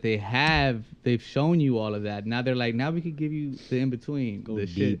now that they've shown you all of that. Now they're like, now we could give you the in between, go the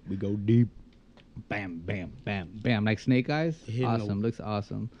deep. shit. We go deep. Bam, bam, bam, bam. Like Snake Eyes, Hitting awesome. the- Looks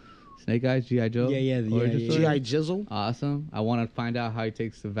awesome. Snake Eyes, GI Joe. Yeah, Origin yeah. story? G.I. Jizzle. Awesome. I want to find out how he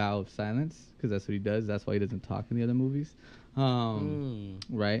takes the vow of silence because that's what he does. That's why he doesn't talk in the other movies.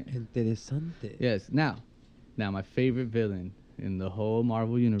 Right? Interesante. Yes. Now, my favorite villain in the whole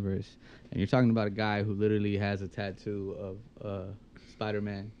Marvel universe, and you're talking about a guy who literally has a tattoo of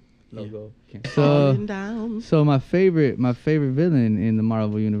Spider-Man logo. Falling down. So my favorite villain in the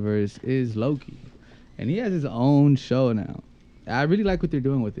Marvel universe is Loki, and he has his own show now. I really like what they're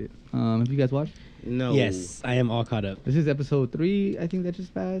doing with it. Have you guys watched? No. Yes, I am all caught up. This is episode 3, I think that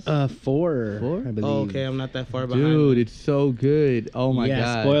just passed. 4. Four? I believe. Oh, okay, I'm not that far behind. Dude, it's so good. Oh my yeah,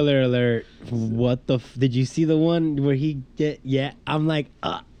 god. spoiler alert. What the did you see the one where he get I'm like,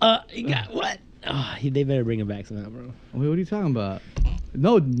 he got what? They better bring him back somehow, bro. Wait, what are you talking about?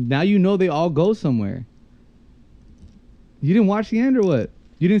 No, now you know they all go somewhere. You didn't watch the end or what?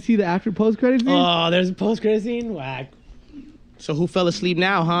 You didn't see the after post credits scene? Oh, there's a post credit scene? Whack. So who fell asleep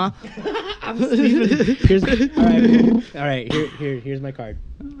now, huh? I'm sleeping. All right, here's my card.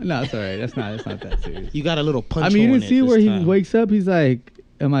 No, it's alright. That's not that serious. You got a little punch. I mean, you on didn't it see this where he time. wakes up. He's like,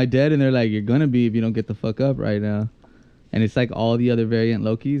 "Am I dead?" And they're like, "You're gonna be if you don't get the fuck up right now." And it's like all the other variant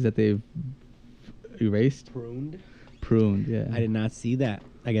Lokis that they've erased, pruned. Yeah, I did not see that.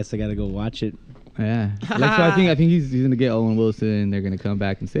 I guess I gotta go watch it. yeah. Like, so I think he's gonna get Owen Wilson. They're gonna come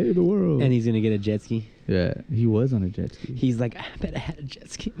back and save the world. And he's gonna get a jet ski. yeah, he was on a jet ski. He's like, I bet I had a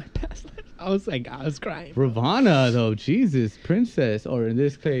jet ski in my past life. I was crying. Ravana though, Jesus, princess, or in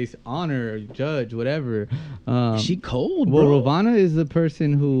this case, honor, judge, whatever. She cold, Well, bro. Ravana is the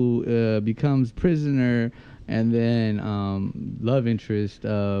person who becomes prisoner and then love interest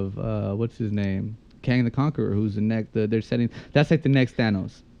of what's his name, Kang the Conqueror, who's the next. They're setting. That's like the next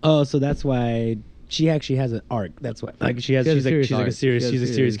Thanos. Oh, so that's why she actually has an arc. That's why. Like she's like a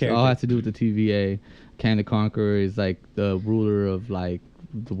serious character. All has to do with the TVA. Kang the Conqueror is like the ruler of like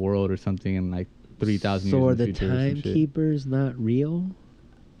the world or something in like 3,000 years. So are in the the future or some shit. timekeepers not real?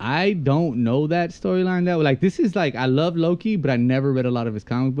 I don't know that storyline that like this is like I love Loki, but I never read a lot of his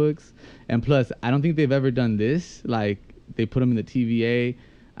comic books, and plus I don't think they've ever done this. Like they put him in the TVA.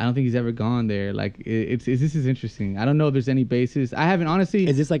 I don't think he's ever gone there. Like this is interesting. I don't know if there's any basis. I haven't honestly.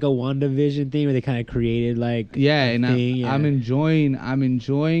 Is this like a WandaVision thing where they kind of created like Yeah, a and thing? I'm enjoying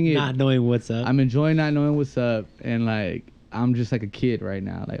it. not knowing what's up. I'm enjoying not knowing what's up, and like I'm just like a kid right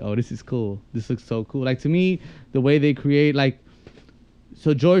now. Like, oh, this is cool. This looks so cool. Like to me, the way they create like.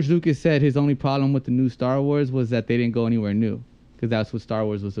 So George Lucas said his only problem with the new Star Wars was that they didn't go anywhere new, because that's what Star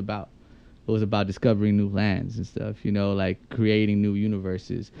Wars was about. It was about discovering new lands and stuff, you know, like creating new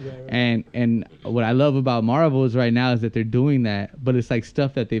universes. Right. And what I love about Marvel is right now is that they're doing that, but it's like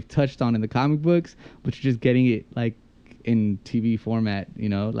stuff that they've touched on in the comic books, but you're just getting it like in TV format, you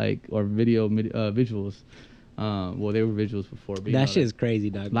know, like or video visuals. Well, they were visuals before. But, that shit is crazy,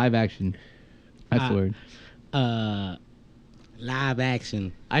 dog. live action. That's the word. Live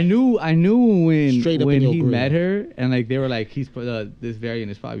action. I knew when Straight up in your he grill. met her and like they were like he's this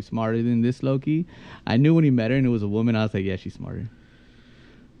variant is probably smarter than this Loki. I knew when he met her and it was a woman. I was like, yeah, she's smarter.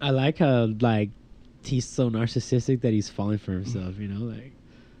 I like how like he's so narcissistic that he's falling for himself. You know, like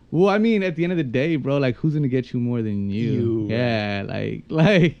Well, I mean, at the end of the day, bro, like who's gonna get you more than you? Yeah, like.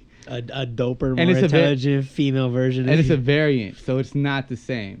 a doper, And more it's a intelligent female version. And of it's you. a variant, so it's not the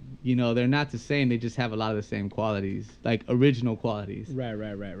same. You know, they're not the same. They just have a lot of the same qualities, like original qualities. right.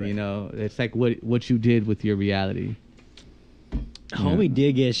 You know, it's like what you did with your reality. Homie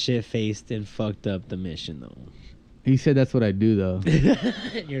did get shit faced and fucked up the mission though. He said that's what I do, though.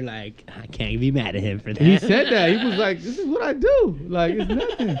 You're like, I can't be mad at him for that. He said that. He was like, "This is what I do. Like it's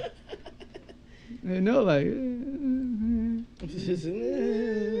nothing." No, like.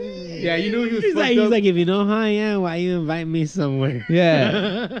 Yeah, you knew he was He's fucked like, up. he's like, if you know who I am, why you invite me somewhere?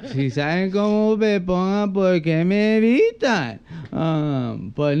 Yeah. Si saben cómo me pongan porque me evitan.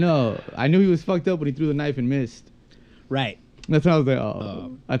 But no, I knew he was fucked up when he threw the knife and missed. Right. That's when I was like,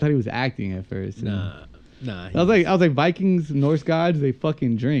 oh. I thought he was acting at first. Nah. I was like, Vikings, Norse gods, they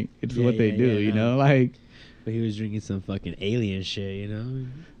fucking drink. It's Yeah, what they yeah, do, yeah, you no. know? Like, But he was drinking some fucking alien shit, you know?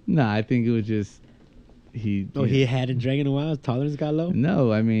 nah, I think it was just he. Oh, he hadn't drank in a while? His tolerance got low?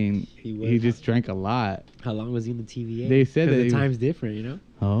 No, I mean, He was- he just drank a lot. How long was he in the TVA? They said 'Cause that the he- time's different, you know?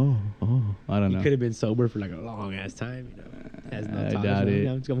 Oh, I don't He know. could have been sober for like a long ass time, you know? Has no I tolerance doubt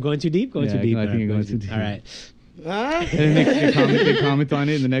for it. I'm going too deep? Going Yeah, too deep. I think you're going too deep. All right. Huh? And then they comment on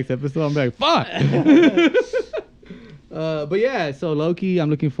it in the next episode. I'm like, fuck. But yeah, so Loki, I'm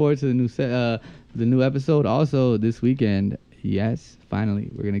looking forward to the new episode. Also this weekend, yes, finally,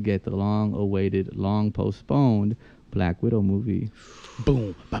 we're gonna get the long-awaited, long-postponed Black Widow movie.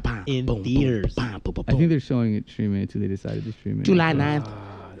 Boom, ba-bam, In boom, theaters. Boom, bam, boom, boom, I think they're showing it streaming it too. They decided to stream it. July 9th.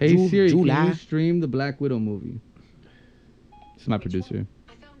 Hey Siri, can July. you stream the Black Widow movie? This is my producer.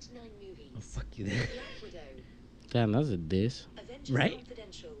 I found 9 movies. Oh, fuck you there. Black Widow, Damn, that's a diss. Avengers Right?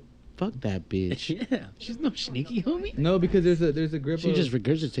 Confidential, Fuck that bitch. Yeah. She's no sneaky, homie. No, because there's a grip. She of, just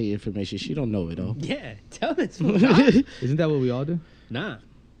regurgitate information. She don't know it all. Yeah. Tell this fool. Nah. isn't that what we all do? Nah.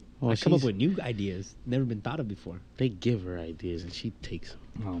 Oh, I come up she's- with new ideas. Never been thought of before. They give her ideas and she takes them.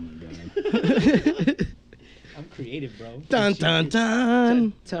 Oh my god. I'm creative, bro. Dun dun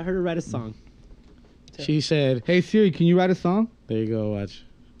dun. Tell her to write a song. She said, Hey Siri, can you write a song? "There you go. Watch.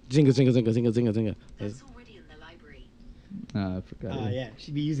 Zinga zinga zinga zinga zinga zinga." that's already in the library. I forgot. Oh, yeah.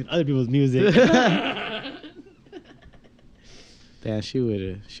 She'd be using other people's music. Damn, she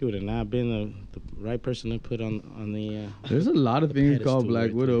would have not been the right person to put on the. There's a lot of things pedestal called Black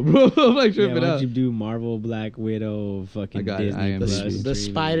right Widow, bro. I'm like Yeah, tripping why don't out. you do Marvel, Black Widow, fucking I got it. Disney I am The, Plus, busy. the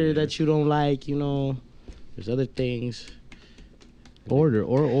streaming, spider yeah. that you don't like, you know. There's other things.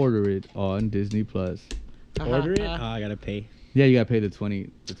 Order it on Disney Plus. Order it? Oh, I gotta pay. Yeah, you gotta pay the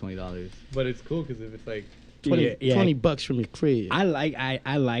 $20. But it's cool because if it's like 20, Yeah. $20 from your crib. I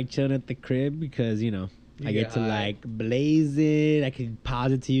like chilling at the crib because, you know, You I get get to high. like blaze it. I can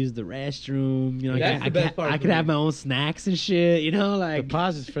pause it to use the restroom. You know, That's the best part I for could have me. my own snacks and shit. You know, the like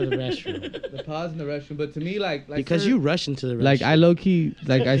pause is for the restroom. the pause in the restroom. But to me, like Because for- you rush into the restroom. like I low key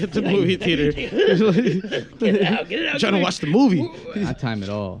like I At the movie theater. get it out, Trying to quick. watch the movie. I time it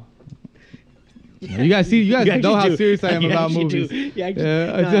all. You guys know how serious I am You about actually movies. do. You actually-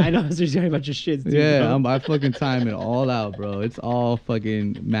 Yeah, no, I know how serious you are about your shits, too. Yeah, bro. I fucking time it all out, bro. It's all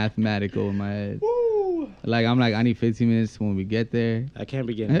fucking mathematical in my head. Like I'm like I need 15 minutes when we get there. I can't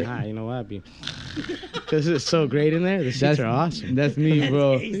be getting high. You know why? Because it's so great in there. The seats are awesome. That's me,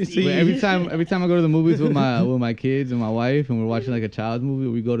 bro. AC. But every time I go to the movies with my kids and my wife, and we're watching like a child's movie,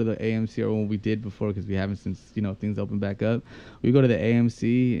 we go to the AMC, or when we did before, because we haven't since things open back up. We go to the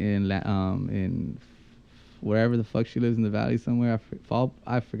AMC in wherever the fuck she lives in the valley somewhere.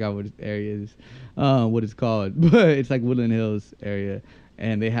 I forgot what area it is, what it's called, but it's like Woodland Hills area,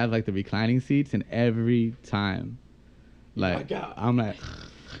 and they have like the reclining seats, and every time, like I'm like,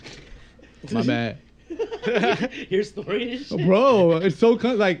 my bad. Your story is shit. Bro, it's so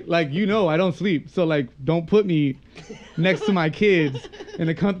like I don't sleep, so like don't put me next to my kids in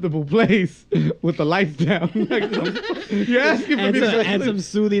a comfortable place with the lights down. Like, you're asking for and, me some, to and some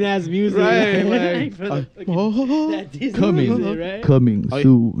soothing ass music. Right, like, for the fucking- that Disney music, right? coming Oh, yeah.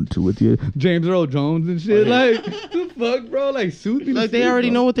 soon to with you, James Earl Jones and shit. Like the fuck, bro, like soothing. to Like they sleep, already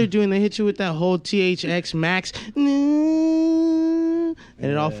bro. know what they're doing. They hit you with that whole THX Max, and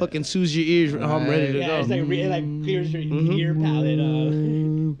it all fucking soothes your ears. I'm ready to Yeah, go. it's like, it like clears your Mm-hmm. ear palate.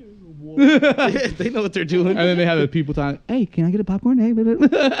 They know what they're doing. And then they have the people talking. Hey, can I get a popcorn? Hey,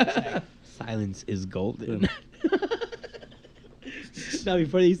 Silence is golden. No,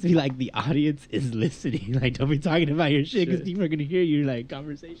 before they used to be like the audience is listening. Like, don't be talking about your shit because Shit. people are gonna hear you like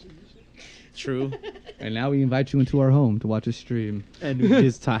conversations and shit. True. And now we invite you into our home to watch a stream. And we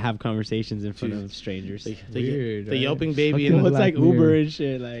just have conversations in front Jeez. of strangers. Weird, The right? yelping baby Fucking and Well, the it's like Black Mirror. Uber and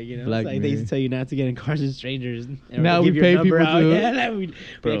shit, like, you know, Black it's like they used Mirror. to tell you not to get in cars with strangers. And Now give we your pay number people out. to- Yeah, like we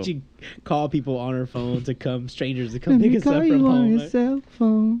Bro. actually call people on our phone to come, strangers to come Let pick me us call up you from on home. your Like, cell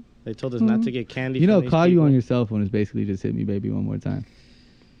phone. They told us not to get candy. You know, from these call you people. on your cell phone is basically just hit me, baby, one more time.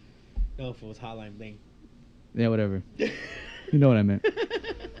 no, if it was hotline bling. Yeah, whatever. You know what I meant.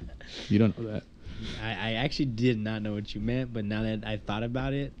 You don't know that. I actually did not know what you meant, but now that I thought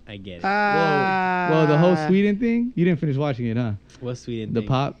about it, I get it. Well, the whole Sweden thing, you didn't finish watching it, huh? What's Sweden? The thing?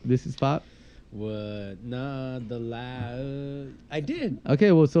 pop, this is pop. What? Nah, I did.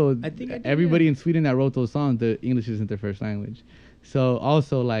 Okay, well, so I think I did, everybody yeah. in Sweden that wrote those songs, the English isn't their first language. So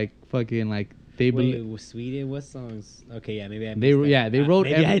also like fucking like they Wait, believe Sweden? What songs? Okay, yeah, maybe I They missed that. they wrote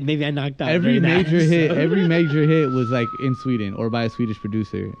Maybe I knocked out every during that major hit. episode. Every major hit was like in Sweden or by a Swedish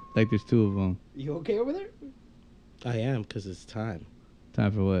producer. Like there's 2 of them. You okay over there? I am, because it's time.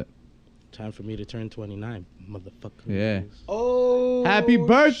 Time for what? Time for me to turn 29, motherfucker. Yeah. Oh, Happy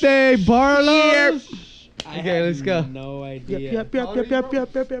birthday, Barlow! Okay, let's go. No idea. Yep.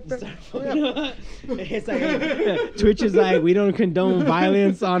 It's like Twitch is like, we don't condone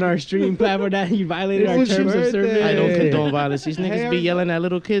violence on our streaming platform. That you violated our It's terms of your service. birthday. I don't Hey. condone violence. These niggas Hey, be yelling at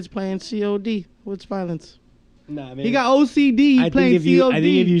little kids playing COD. What's violence? Nah, man. He got OCD I playing think if you, COD. I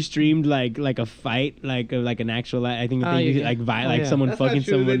think if you streamed like a fight, like an actual, I think Oh, you yeah. like like yeah. someone That's not fucking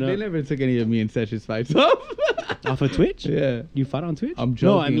true. someone They up never took any of me and Sesh's fights off. off of Twitch. Yeah. You fought on Twitch? I'm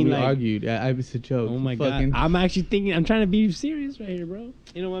joking. No, I mean we like. argued. I was a joke. Oh my Fucking- god! I'm actually thinking. I'm trying to be serious right here, bro.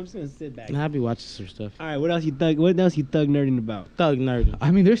 You know what? I'm just gonna sit back. Nah, I be watching some stuff. All right, what else you thug nerding about? Thug nerd. I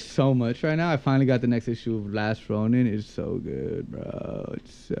mean, there's so much right now. I finally got the next issue of Last Ronin. It's so good, bro.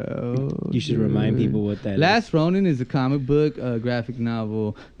 It's so You should remind good. people what that is. Last Ronin is a comic book, graphic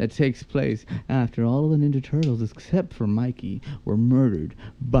novel that takes place after all of the Ninja Turtles, except for Mikey, were murdered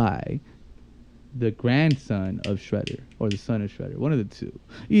by the grandson of Shredder or the son of Shredder. One of the two.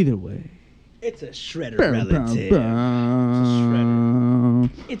 Either way. It's a Shredder Brum, relative. brum,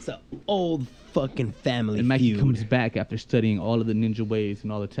 brum. It's a old fucking family And Mikey feud. comes back after studying all of the ninja ways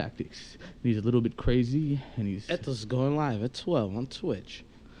and all the tactics. And he's a little bit crazy, and he's... Ethos going live at 12 on Twitch.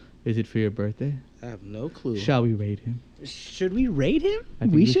 Is it for your birthday? I have no clue. Shall we raid him? Should we rate him? I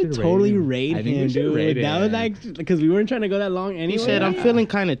think We we should should rate totally him. rate I think him, we should dude. rate That was him. like because we weren't trying to go that long anyway. He said, I'm feeling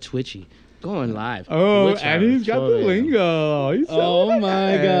kind of twitchy. Going live. Oh, Which and hour? he's got the 12 a.m. lingo. He's so Oh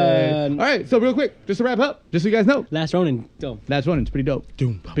my bad. God. All right, so real quick, just to wrap up, just so you guys know, Last Ronin. Go. Last Ronin, it's pretty dope.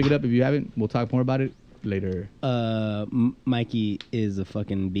 Pick it up if you haven't. We'll talk more about it later. Mikey is a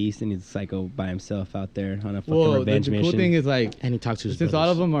fucking beast, and he's a psycho by himself out there on a fucking Well, the revenge cool mission. thing is like, And he talks to his since brothers.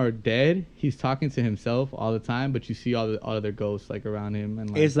 all of them are dead, he's talking to himself all the time, but you see all of their ghosts like around him and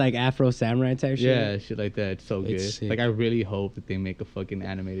like, it's like Afro Samurai type shit. yeah, shit like that. It's so It's good. sick. Like I really hope that they make a fucking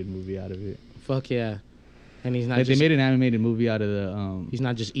animated movie out of it. Fuck yeah. And he's not Like they just, made an animated movie out of the he's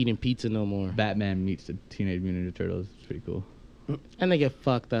not just eating pizza no more. Batman meets the Teenage Mutant Ninja Turtles. It's pretty cool. And they get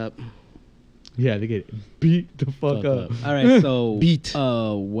fucked up. Yeah, they get beat the fuck Fuck up. up. All right, so Beat.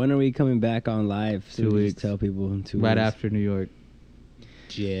 when are we coming back on live? So 2 we just weeks. tell people in 2 Right weeks. after New York.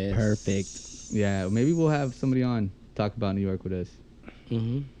 Yes. Perfect. Yeah, maybe we'll have somebody on talk about New York with us.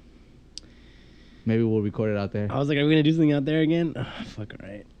 Mm-hmm. Maybe we'll record it out there. I was like, are we gonna do something out there again? Oh, fuck, all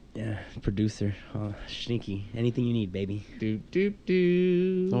right. Yeah, producer, sneaky. Anything you need, baby. Doop, doop,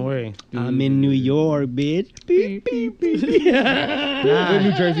 doop. Don't worry. I'm in New York, bitch. Beep, beep, beep. Play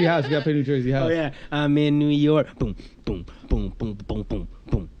New Jersey House. You gotta play New Jersey House. Oh yeah, I'm in New York. Boom, boom, boom, boom, boom, boom,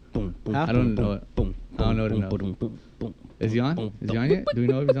 boom, boom, boom. I don't know it. Boom, I don't know boom, it boom, enough. boom, boom. Is he on? Is he on yet? Do we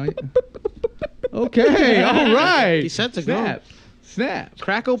know if he's on yet? Okay, all right. He set to go. Snap. Snap.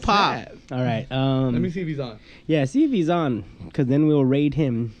 Crackle pop. Snap. All right. Let me see if he's on. Yeah, see if he's on, cause then we'll raid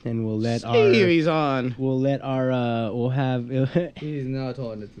him and we'll let He's on. we'll have He's not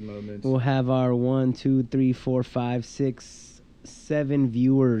on at the moment. we'll have our 1, 2, 3, 4, 5, 6, 7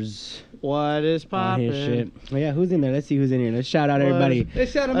 viewers What is on his poppin'? shit. Oh yeah, who's in there? Let's see who's in here. Let's shout out What? everybody.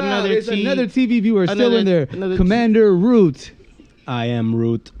 Let's shout him Another out. There's T- another TV viewer still another- in there. another T- Commander Root. I am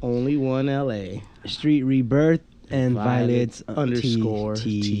Root. Only one LA. Street Rebirth and Violets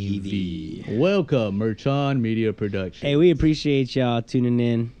 _TV. TV. Welcome, Merchon Media Production. Hey, we appreciate y'all tuning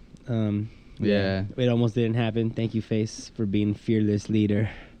in. Yeah. It almost didn't happen. Thank you, Face, for being fearless leader.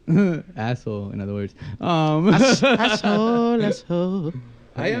 Asshole, in other words. Asshole.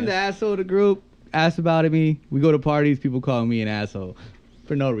 I am the asshole of the group. Ask about me. We go to parties. People call me an asshole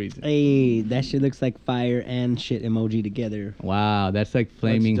for no reason. Hey, that shit looks like fire and shit emoji together. Wow, that's like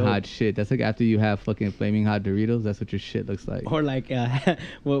flaming dope. hot shit. That's like after you have fucking flaming hot Doritos. That's what your shit looks like. Or like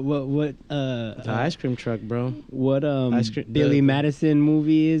what The ice cream truck, bro. what Ice cream- Billy the- Madison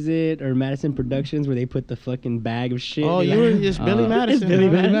movie is it, or Madison Productions, where they put the fucking bag of shit? Oh, They you were like, just Billy Madison. Billy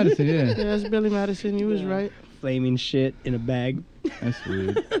bro. Madison. Yeah. Yeah, it's Billy Madison. You was right. flaming shit in a bag. That's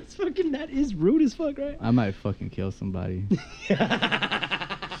weird. That's fucking, that is rude as fuck, right? I might fucking kill somebody. Should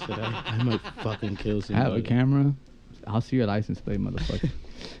I might fucking kill I somebody. have a camera. I'll see your license plate, motherfucker.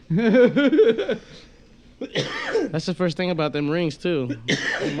 That's the first thing about them rings too.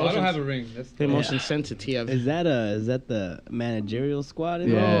 I don't have a ring. That's They're motion sensitive. Is that the managerial squad?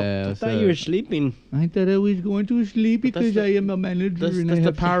 Yeah, I what's thought up? you were sleeping. I thought I was going to sleep But that's because I am a manager. That's and I the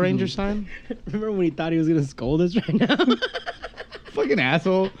have Power to Ranger do- sign. Remember when he thought he was gonna scold us right now? Fucking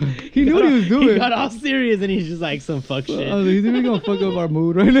asshole. He knew what he was doing. He got all serious and he's just like some fuck I was shit. like, he's really gonna fuck up our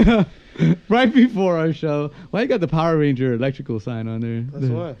mood right now. Right before our show. Why you got the Power Ranger electrical sign on there? That's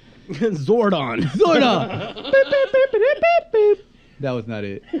what. Zordon. Zorda! Beep, beep, beep, beep, beep, beep. That was not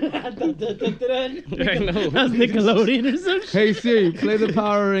it. I know. That was Nickelodeon or some shit. Hey Siri, play the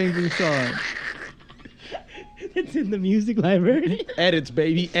Power Ranger song. It's in the music library. Edits,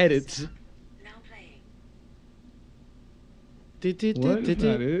 baby, edits. Now playing. What? That's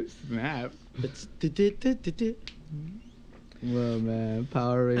not it. Snap. It's Well, man,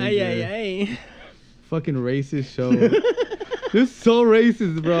 Power Ranger. Ay, ay, ay. Fucking racist show. This is so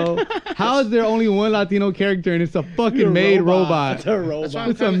racist, bro. How is there only one Latino character and it's a fucking made robot? It's a robot.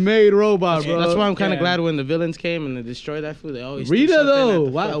 It's a made robot, bro. That's why I'm kind of Yeah. glad when the villains came and they destroyed that food. They always Rita threw something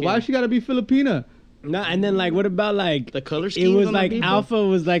though, at the why fucking- she gotta be Filipina? No, and then like, what about like the color it scheme? was like Alpha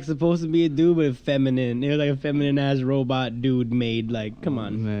was like supposed to be a dude, but feminine. It was like a feminine ass robot dude made. Like, come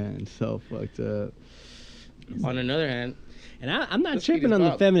on. Man, so fucked up. On another hand, And I'm not Let's kick tripping his on the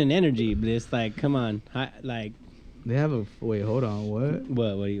bop. feminine energy, but it's like, come on, like They have a wait, hold on, what?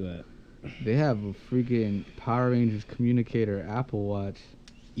 what? What do you what? They have a freaking Power Rangers communicator Apple Watch.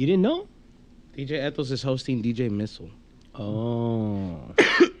 You didn't know? DJ Ethos is hosting DJ Missile. Oh,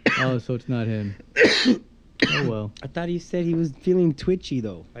 Oh, so it's not him. Oh well. I thought he said he was feeling twitchy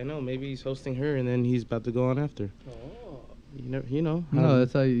though. I know, maybe he's hosting her and then he's about to go on after. Oh. You know. No,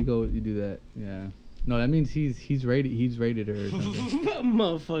 that's how you go. You do that. Yeah. No, that means he's rated. He's rated her. Or something.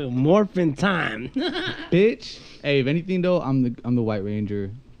 Motherfucker, morphin' time. Bitch. Hey, if anything though, I'm the White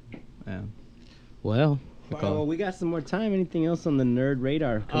Ranger. Yeah. Well, Well, we got some more time. Anything else on the nerd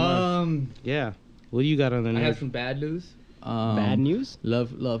radar? Come on. yeah. What do you got on the I have nerd? some bad news. Bad news?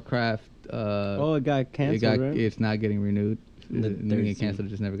 Lovecraft. Oh, it got canceled, right? It's not getting renewed. The It third didn't get season. canceled. It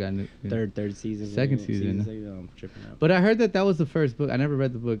just never got renewed. Third season. Second season. Oh, I'm tripping out. But I heard that was the first book. I never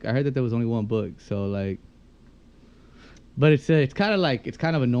read the book. I heard that there was only one book. So like, but it's kind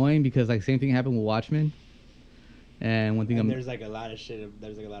of annoying because like same thing happened with Watchmen. And one thing And I'm there's like a lot of shit.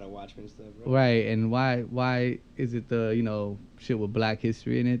 There's like a lot of Watchmen stuff, bro. right. And why is it the shit with Black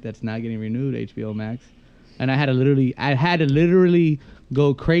history in it that's not getting renewed? HBO Max. And I had to literally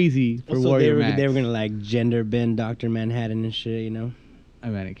go crazy for Also, Warrior Max. they were gonna like gender bend Dr. Manhattan and shit, you know? I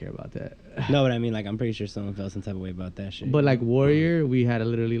mean, I didn't care about that. No, but I mean, like, I'm pretty sure someone felt some type of way about that shit. But like Warrior, we had to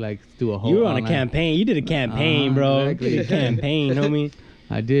literally like do a whole. you were on a online- campaign. You did a campaign, bro. Exactly. You did a campaign, homie.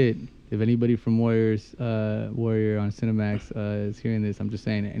 I did. If anybody from Warrior on Cinemax is hearing this, I'm just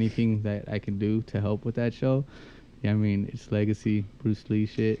saying anything that I can do to help with that show. Yeah, I mean it's legacy, Bruce Lee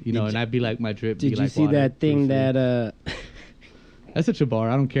shit, and I'd be like my drip. Did be you like see water, that thing Bruce Lee. that That's such a bar.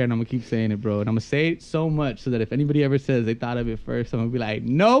 I don't care, and I'm gonna keep saying it, bro. And I'm gonna say it so much so that if anybody ever says they thought of it first, I'm gonna be like,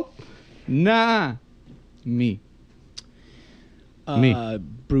 nope, nah, me. Me.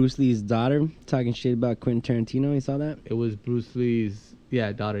 Bruce Lee's daughter talking shit about Quentin Tarantino? You saw that? It was Bruce Lee's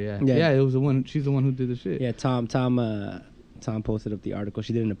daughter. Yeah. Yeah. It was the one. She's the one who did the shit. Yeah, Tom posted up the article.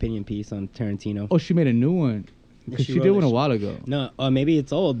 She did an opinion piece on Tarantino. Oh, she made a new one. Because She she wrote did one it. a while ago. No, maybe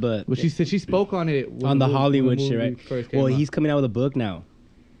it's old, but Well, she said she spoke on it when on the when Hollywood movie shit, right? first came Well, out. he's coming out with a book now,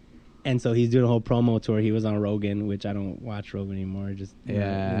 and so he's doing a whole promo tour. He was on Rogan, which I don't watch Rogan anymore. Just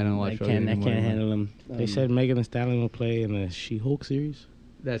Yeah, I don't watch Rogan I anymore, can't man. handle him. They said Megan Thee Stallion will play in the She-Hulk series.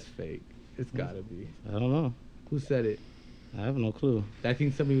 That's fake. It's gotta be. I don't know. Who said it? I have no clue. I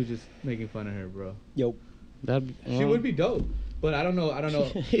think somebody was just making fun of her, bro. Yo, That She would be dope, but I don't know. I don't know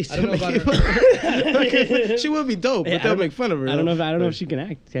about her. her. She would be dope, Yeah, but I they'll don't- make fun of her. I don't know though. if she can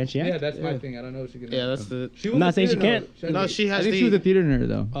act. Can she act? Yeah, that's my Yeah. thing. I don't know if she can. Yeah, that's the. She I'm not was a saying she theater can't. nerd. No, she has I think the- she was a theater nerd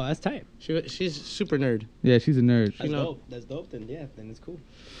though. Oh, that's tight. She's super nerd. Yeah, she's a nerd. That's know. dope. That's dope. Then yeah, then it's cool.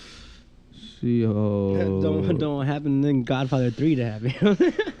 She Don't happen in Godfather 3 to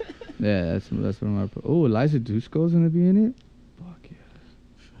happen. Yeah, that's one of my. Oh, Eliza Dushko's gonna be in it. Fuck yeah.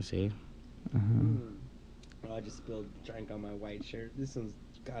 See, Uh-huh. Oh, I just spilled drink on my white shirt. This one's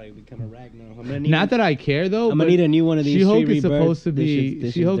gotta become a rag now. I'm gonna need Not that I care though. I'm gonna but need a new one of these. She-Hulk Street is Rebirth. supposed to This be. shit's-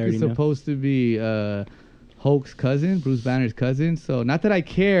 this She-Hulk shit's is dirty now. supposed to be Hulk's cousin, Bruce Banner's cousin. So not that I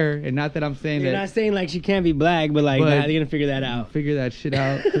care, and not that I'm saying You're that. not saying like she can't be black, but like But- nah, they're gonna figure that out. Figure that shit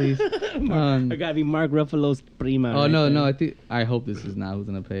out, please. I gotta be Mark Ruffalo's prima. Oh right no, there. no! I hope this is not who's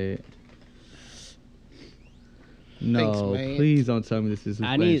gonna play it. No, Thanks, man. please don't tell me this is who's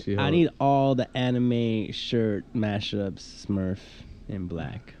I playing need She-Hulk. all the anime shirt mashups Smurf in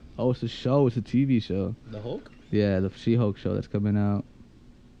black. Oh, it's a show. It's a TV show. The Hulk? Yeah, the She-Hulk show that's coming out.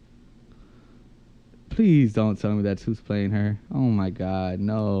 Please don't tell me that's who's playing her. Oh my God,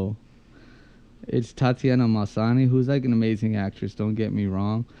 no. It's Tatiana Maslany, who's like an amazing actress. Don't get me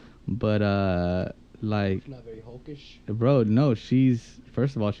wrong, but like, Not very Hulkish. bro, no,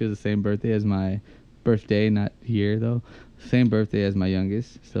 first of all, she has the same birthday as my birthday, not year though. Same birthday as my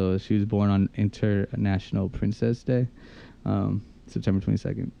youngest. So she was born on International Princess Day, September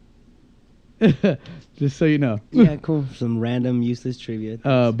 22nd. Just so you know. Yeah, cool. Some random useless trivia.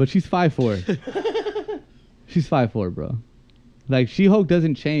 But she's 5'4". She's 5'4", bro. Like, She-Hulk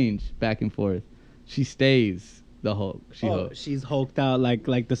doesn't change back and forth. She stays the Hulk. She-Hulk. She's hulked out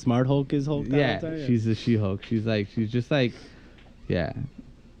like the smart Hulk is hulked out. Yeah, all the time? she's the She-Hulk. She's just like, yeah.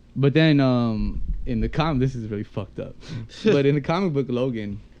 But then in the this is really fucked up. But in the comic book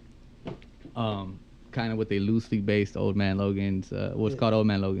Logan, kind of what they loosely based Old Man Logan's, what's called Old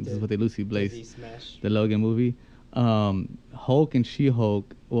Man Logan's, is what they loosely based the Logan movie. Hulk and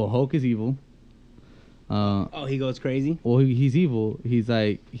She-Hulk. Well, Hulk is evil. He goes crazy. Well, he's evil. He's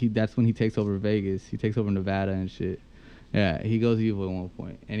like that's when he takes over Vegas. He takes over Nevada and shit. Yeah, he goes evil at one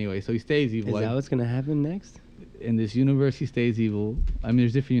point. Anyway, so he stays evil. Is that what's gonna happen next? In this universe, he stays evil. I mean,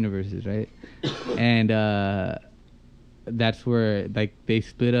 there's different universes, right? And that's where like they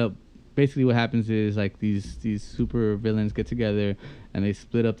split up. Basically, what happens is like these super villains get together and they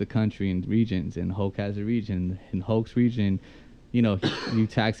split up the country in regions. And Hulk has a region. In Hulk's region, you know, you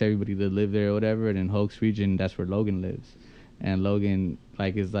tax everybody to live there or whatever. And in Hulk's region, that's where Logan lives. And Logan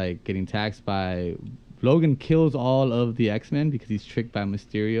is getting taxed by. Logan kills all of the X-Men because he's tricked by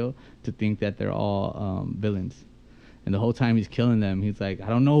Mysterio to think that they're all villains. And the whole time he's killing them, he's like, I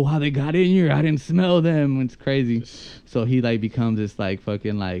don't know how they got in here. I didn't smell them. It's crazy. So he becomes this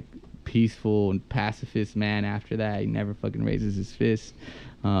fucking peaceful and pacifist man after that. He never fucking raises his fist.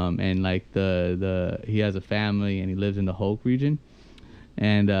 And he has a family and he lives in the Hulk region.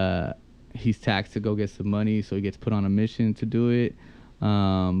 And he's taxed to go get some money, so he gets put on a mission to do it.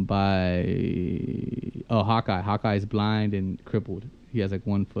 By Hawkeye. Hawkeye is blind and crippled. He has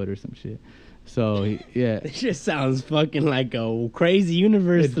 1 foot or some shit. So yeah, It just sounds fucking like a crazy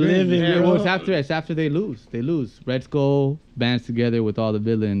universe to live in. Yeah, bro. well, it's after they lose. Red Skull bands together with all the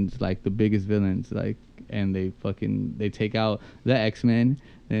villains, the biggest villains, and they take out the X-Men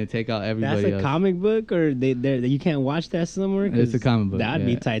and they take out everybody That's a else. comic book, or you can't watch that somewhere. It's a 'Cause comic book, That'd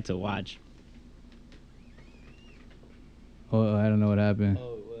be yeah. tight to watch. Oh, I don't know what happened.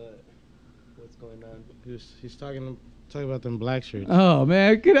 Oh, what's going on? He's talking about them black shirts. Oh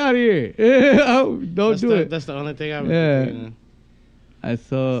man, get out of here! Don't do it. That's the only thing I've Yeah. you know. I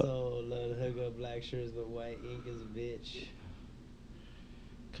saw. So, love to hook up black shirts, but white ink is a bitch.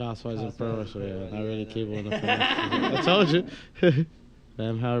 Cost-wise and Cost-wise pro, and so pro, yeah, not yeah, really no. capable enough. I told you.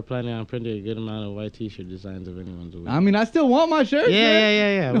 How we're planning on printing a good amount of white T-shirt designs if anyone's aware. I mean, I still want my shirt.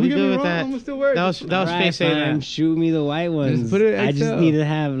 Yeah. Don't We get good me with wrong, that. I'm still wearing That it. was face Alright, saying fine, that. shoot me the white ones. put it I just XL. need to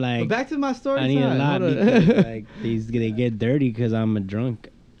have But back to my story. I need a time. lot Hold on. because they get dirty because I'm a drunk.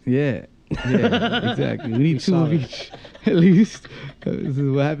 Yeah, exactly. We need 2 of solid. each, at least. This is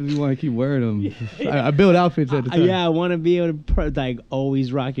what happens. We want to keep wearing them. I build outfits at the time. Yeah, I want to be able to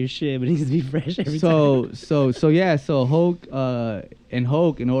always rock your shit, but it needs to be fresh every time. So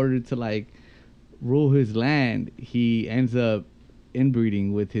Hulk, in order to rule his land, he ends up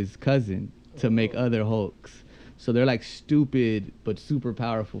inbreeding with his cousin to make other Hulks. So they're stupid but super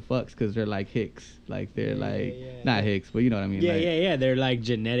powerful fucks because they're Hicks. They're not Hicks, but you know what I mean. Yeah. They're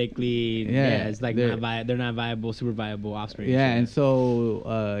genetically. Yeah, It's they're- they're not viable, super viable offspring. Yeah, shit. and so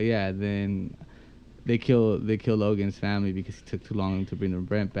then they kill Logan's family because he took too long to bring the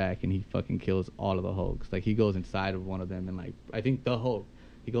Brent back, and he fucking kills all of the Hulks. He goes inside of one of them, and I think the Hulk,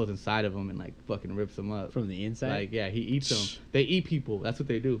 he goes inside of him and fucking rips them up From the inside? he eats them. They eat people. That's what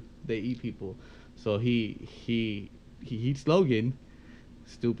they do. They eat people. So he eats Logan,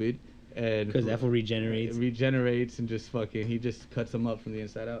 stupid, and Because that fool regenerates. regenerates and just he just cuts them up from the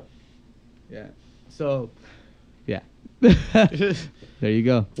inside out. Yeah. So, yeah. There you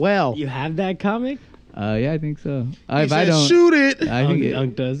go. Well, You have that comic? Yeah, I think so. he If I said, don't, shoot it. I think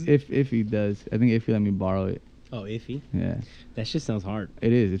Unk does? if he does, I think if he let me borrow it. Oh, iffy. Yeah, That shit sounds hard.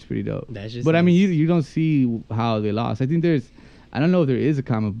 it is. It's pretty dope. That just But I mean, sounds- you don't see how they lost. I think I don't know if there is a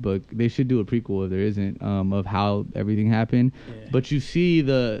comic book. They should do a prequel if there isn't, of how everything happened. Yeah. But you see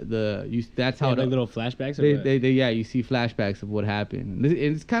that's how Yeah, it, little flashbacks? Or what? you see flashbacks of what happened.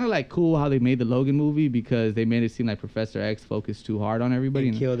 It's kind of cool how they made the Logan movie because they made it seem like Professor X focused too hard on everybody.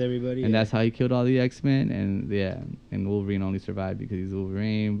 And killed everybody. And yeah. that's how he killed all the X-Men. And Wolverine only survived because he's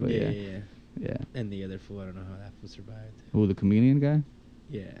Wolverine. But yeah. And the other fool, I don't know how that fool survived. Who, the chameleon guy?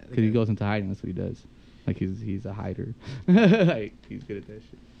 Yeah. Because he goes into hiding. That's what he does. Like he's a hider. Like he's good at that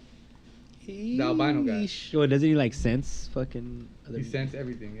shit. The albino guy. Well, doesn't he like sense fucking? He sense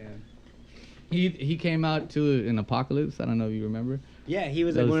everything. Yeah. He came out to an Apocalypse. I don't know if you remember. Yeah, he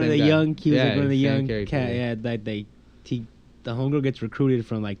was That like was one the of the same guy. young. He was Yeah, like one of the same young character, cat. yeah. Yeah, the homegirl gets recruited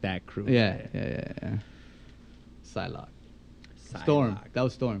from like that crew. Yeah. Psylocke. Storm. That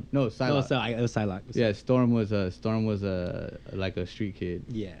was Storm. No, Psylocke. No, it was Psylocke. Yeah, Storm was like a street kid.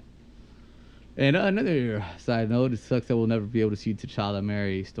 Yeah. And another side note, it sucks that we'll never be able to see T'Challa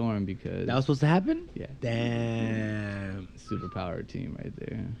marry Storm because That was supposed to happen. yeah, Damn. superpower team right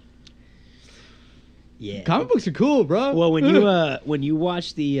there. Yeah. Comic books are cool, bro. Well, when you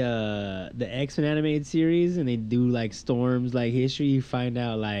watch the X-Men animated series and they do like Storm's like history, you find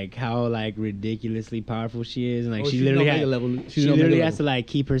out like how like ridiculously powerful she is, and like she literally she literally has to like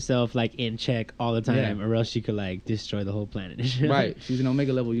keep herself like in check all the time, Yeah. or else she could like destroy the whole planet. Right, she's an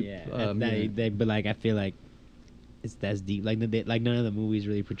Omega level. Yeah. mutant. But like I feel like that's deep. Like like none of the movies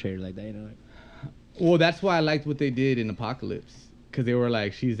really portrayed her like that. You know. Well, that's why I liked what they did in Apocalypse, because they were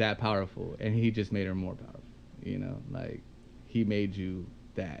like, she's that powerful, and he just made her more powerful. You know, like he made you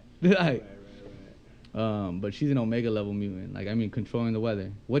that. Like, but she's an Omega level mutant. Like, I mean, controlling the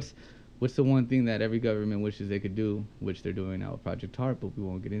weather. What's the one thing that every government wishes they could do, which they're doing now with Project HARP, but we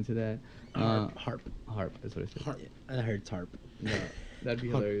won't get into that. Harp. That's what I said. Harp. I heard tarp. No, that'd be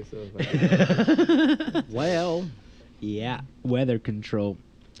hilarious. So Well, yeah, weather control.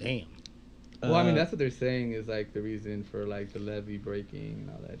 Damn. well, I mean, that's what they're saying is like the reason for like the levee breaking and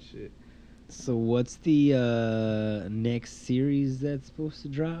all that shit. So what's the next series that's supposed to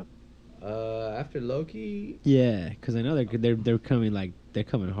drop? After Loki. Yeah, because I know they're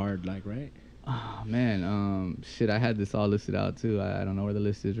coming hard, like, right? Oh man, shit! I had this all listed out too. I don't know where the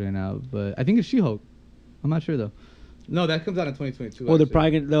list is right now, but I think it's She-Hulk. I'm not sure though. No, that comes out in 2022. Well, they're actually.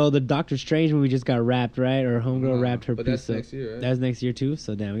 probably gonna, the Doctor Strange movie just got wrapped, right? Or Homegirl wrapped her but piece that's up. next year, right? That's next year too.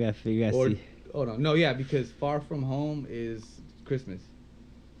 So damn, we gotta see. Hold on. No, yeah, because Far From Home is Christmas,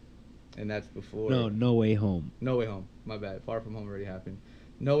 and that's before. No Way Home. No Way Home. My bad. Far From Home already happened.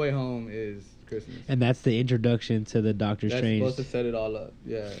 No Way Home is Christmas. And that's the introduction to the Doctor That's Strange. supposed to set it all up.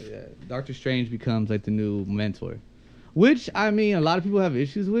 Yeah. Doctor Strange becomes like the new mentor, which I mean a lot of people have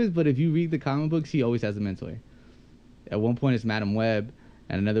issues with. But if you read the comic books, he always has a mentor. At one point it's Madam Web,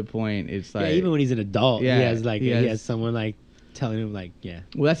 at another point it's like even when he's an adult, Yeah, he has like he he has has- someone like telling him like, yeah.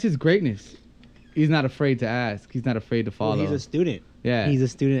 Well, that's his greatness. He's not afraid to ask. He's not afraid to follow. Well, he's a student. Yeah. He's a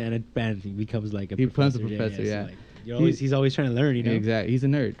student and he becomes like a He becomes professor. a professor, yeah. So, like, he's always trying to learn, you know. Exactly. He's a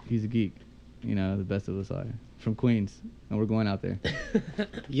nerd. He's a geek. You know, the best of us are. From Queens. And we're going out there.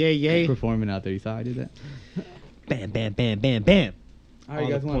 Yay. Performing out there. You saw I did that? Bam, bam, bam, bam, bam. All right, all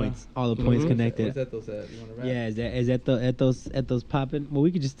you the guys wanna- points, all the points connected. Where's Ethos at? You want to wrap? Yeah, is that at those popping? Well,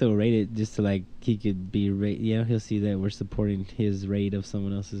 we could just still rate it, just to like he could be rate. You know, he'll see that we're supporting his rate of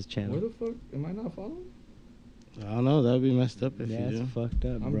someone else's channel. Where the fuck? Am I not following? I don't know. That would be messed up if That's you do. fucked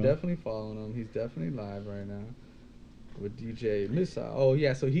up, I'm bro. definitely following him. He's definitely live right now. With DJ Missa. Oh,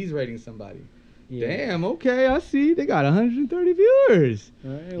 yeah, so he's rating somebody. Yeah. Damn, okay, I see. They got 130 viewers.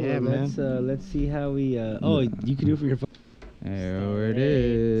 All right, Yeah, well, man. let's see how we. Oh, you can do it for your phone. There it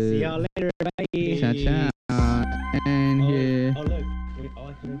is. See y'all later. Bye. Cha-cha. And here Oh, look. Oh,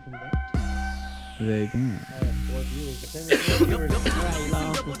 I can do it from there. they can. Double the See you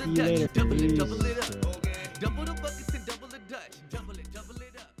later. Dutch, double it Peace. up. Double the buckets and double the Dutch. Double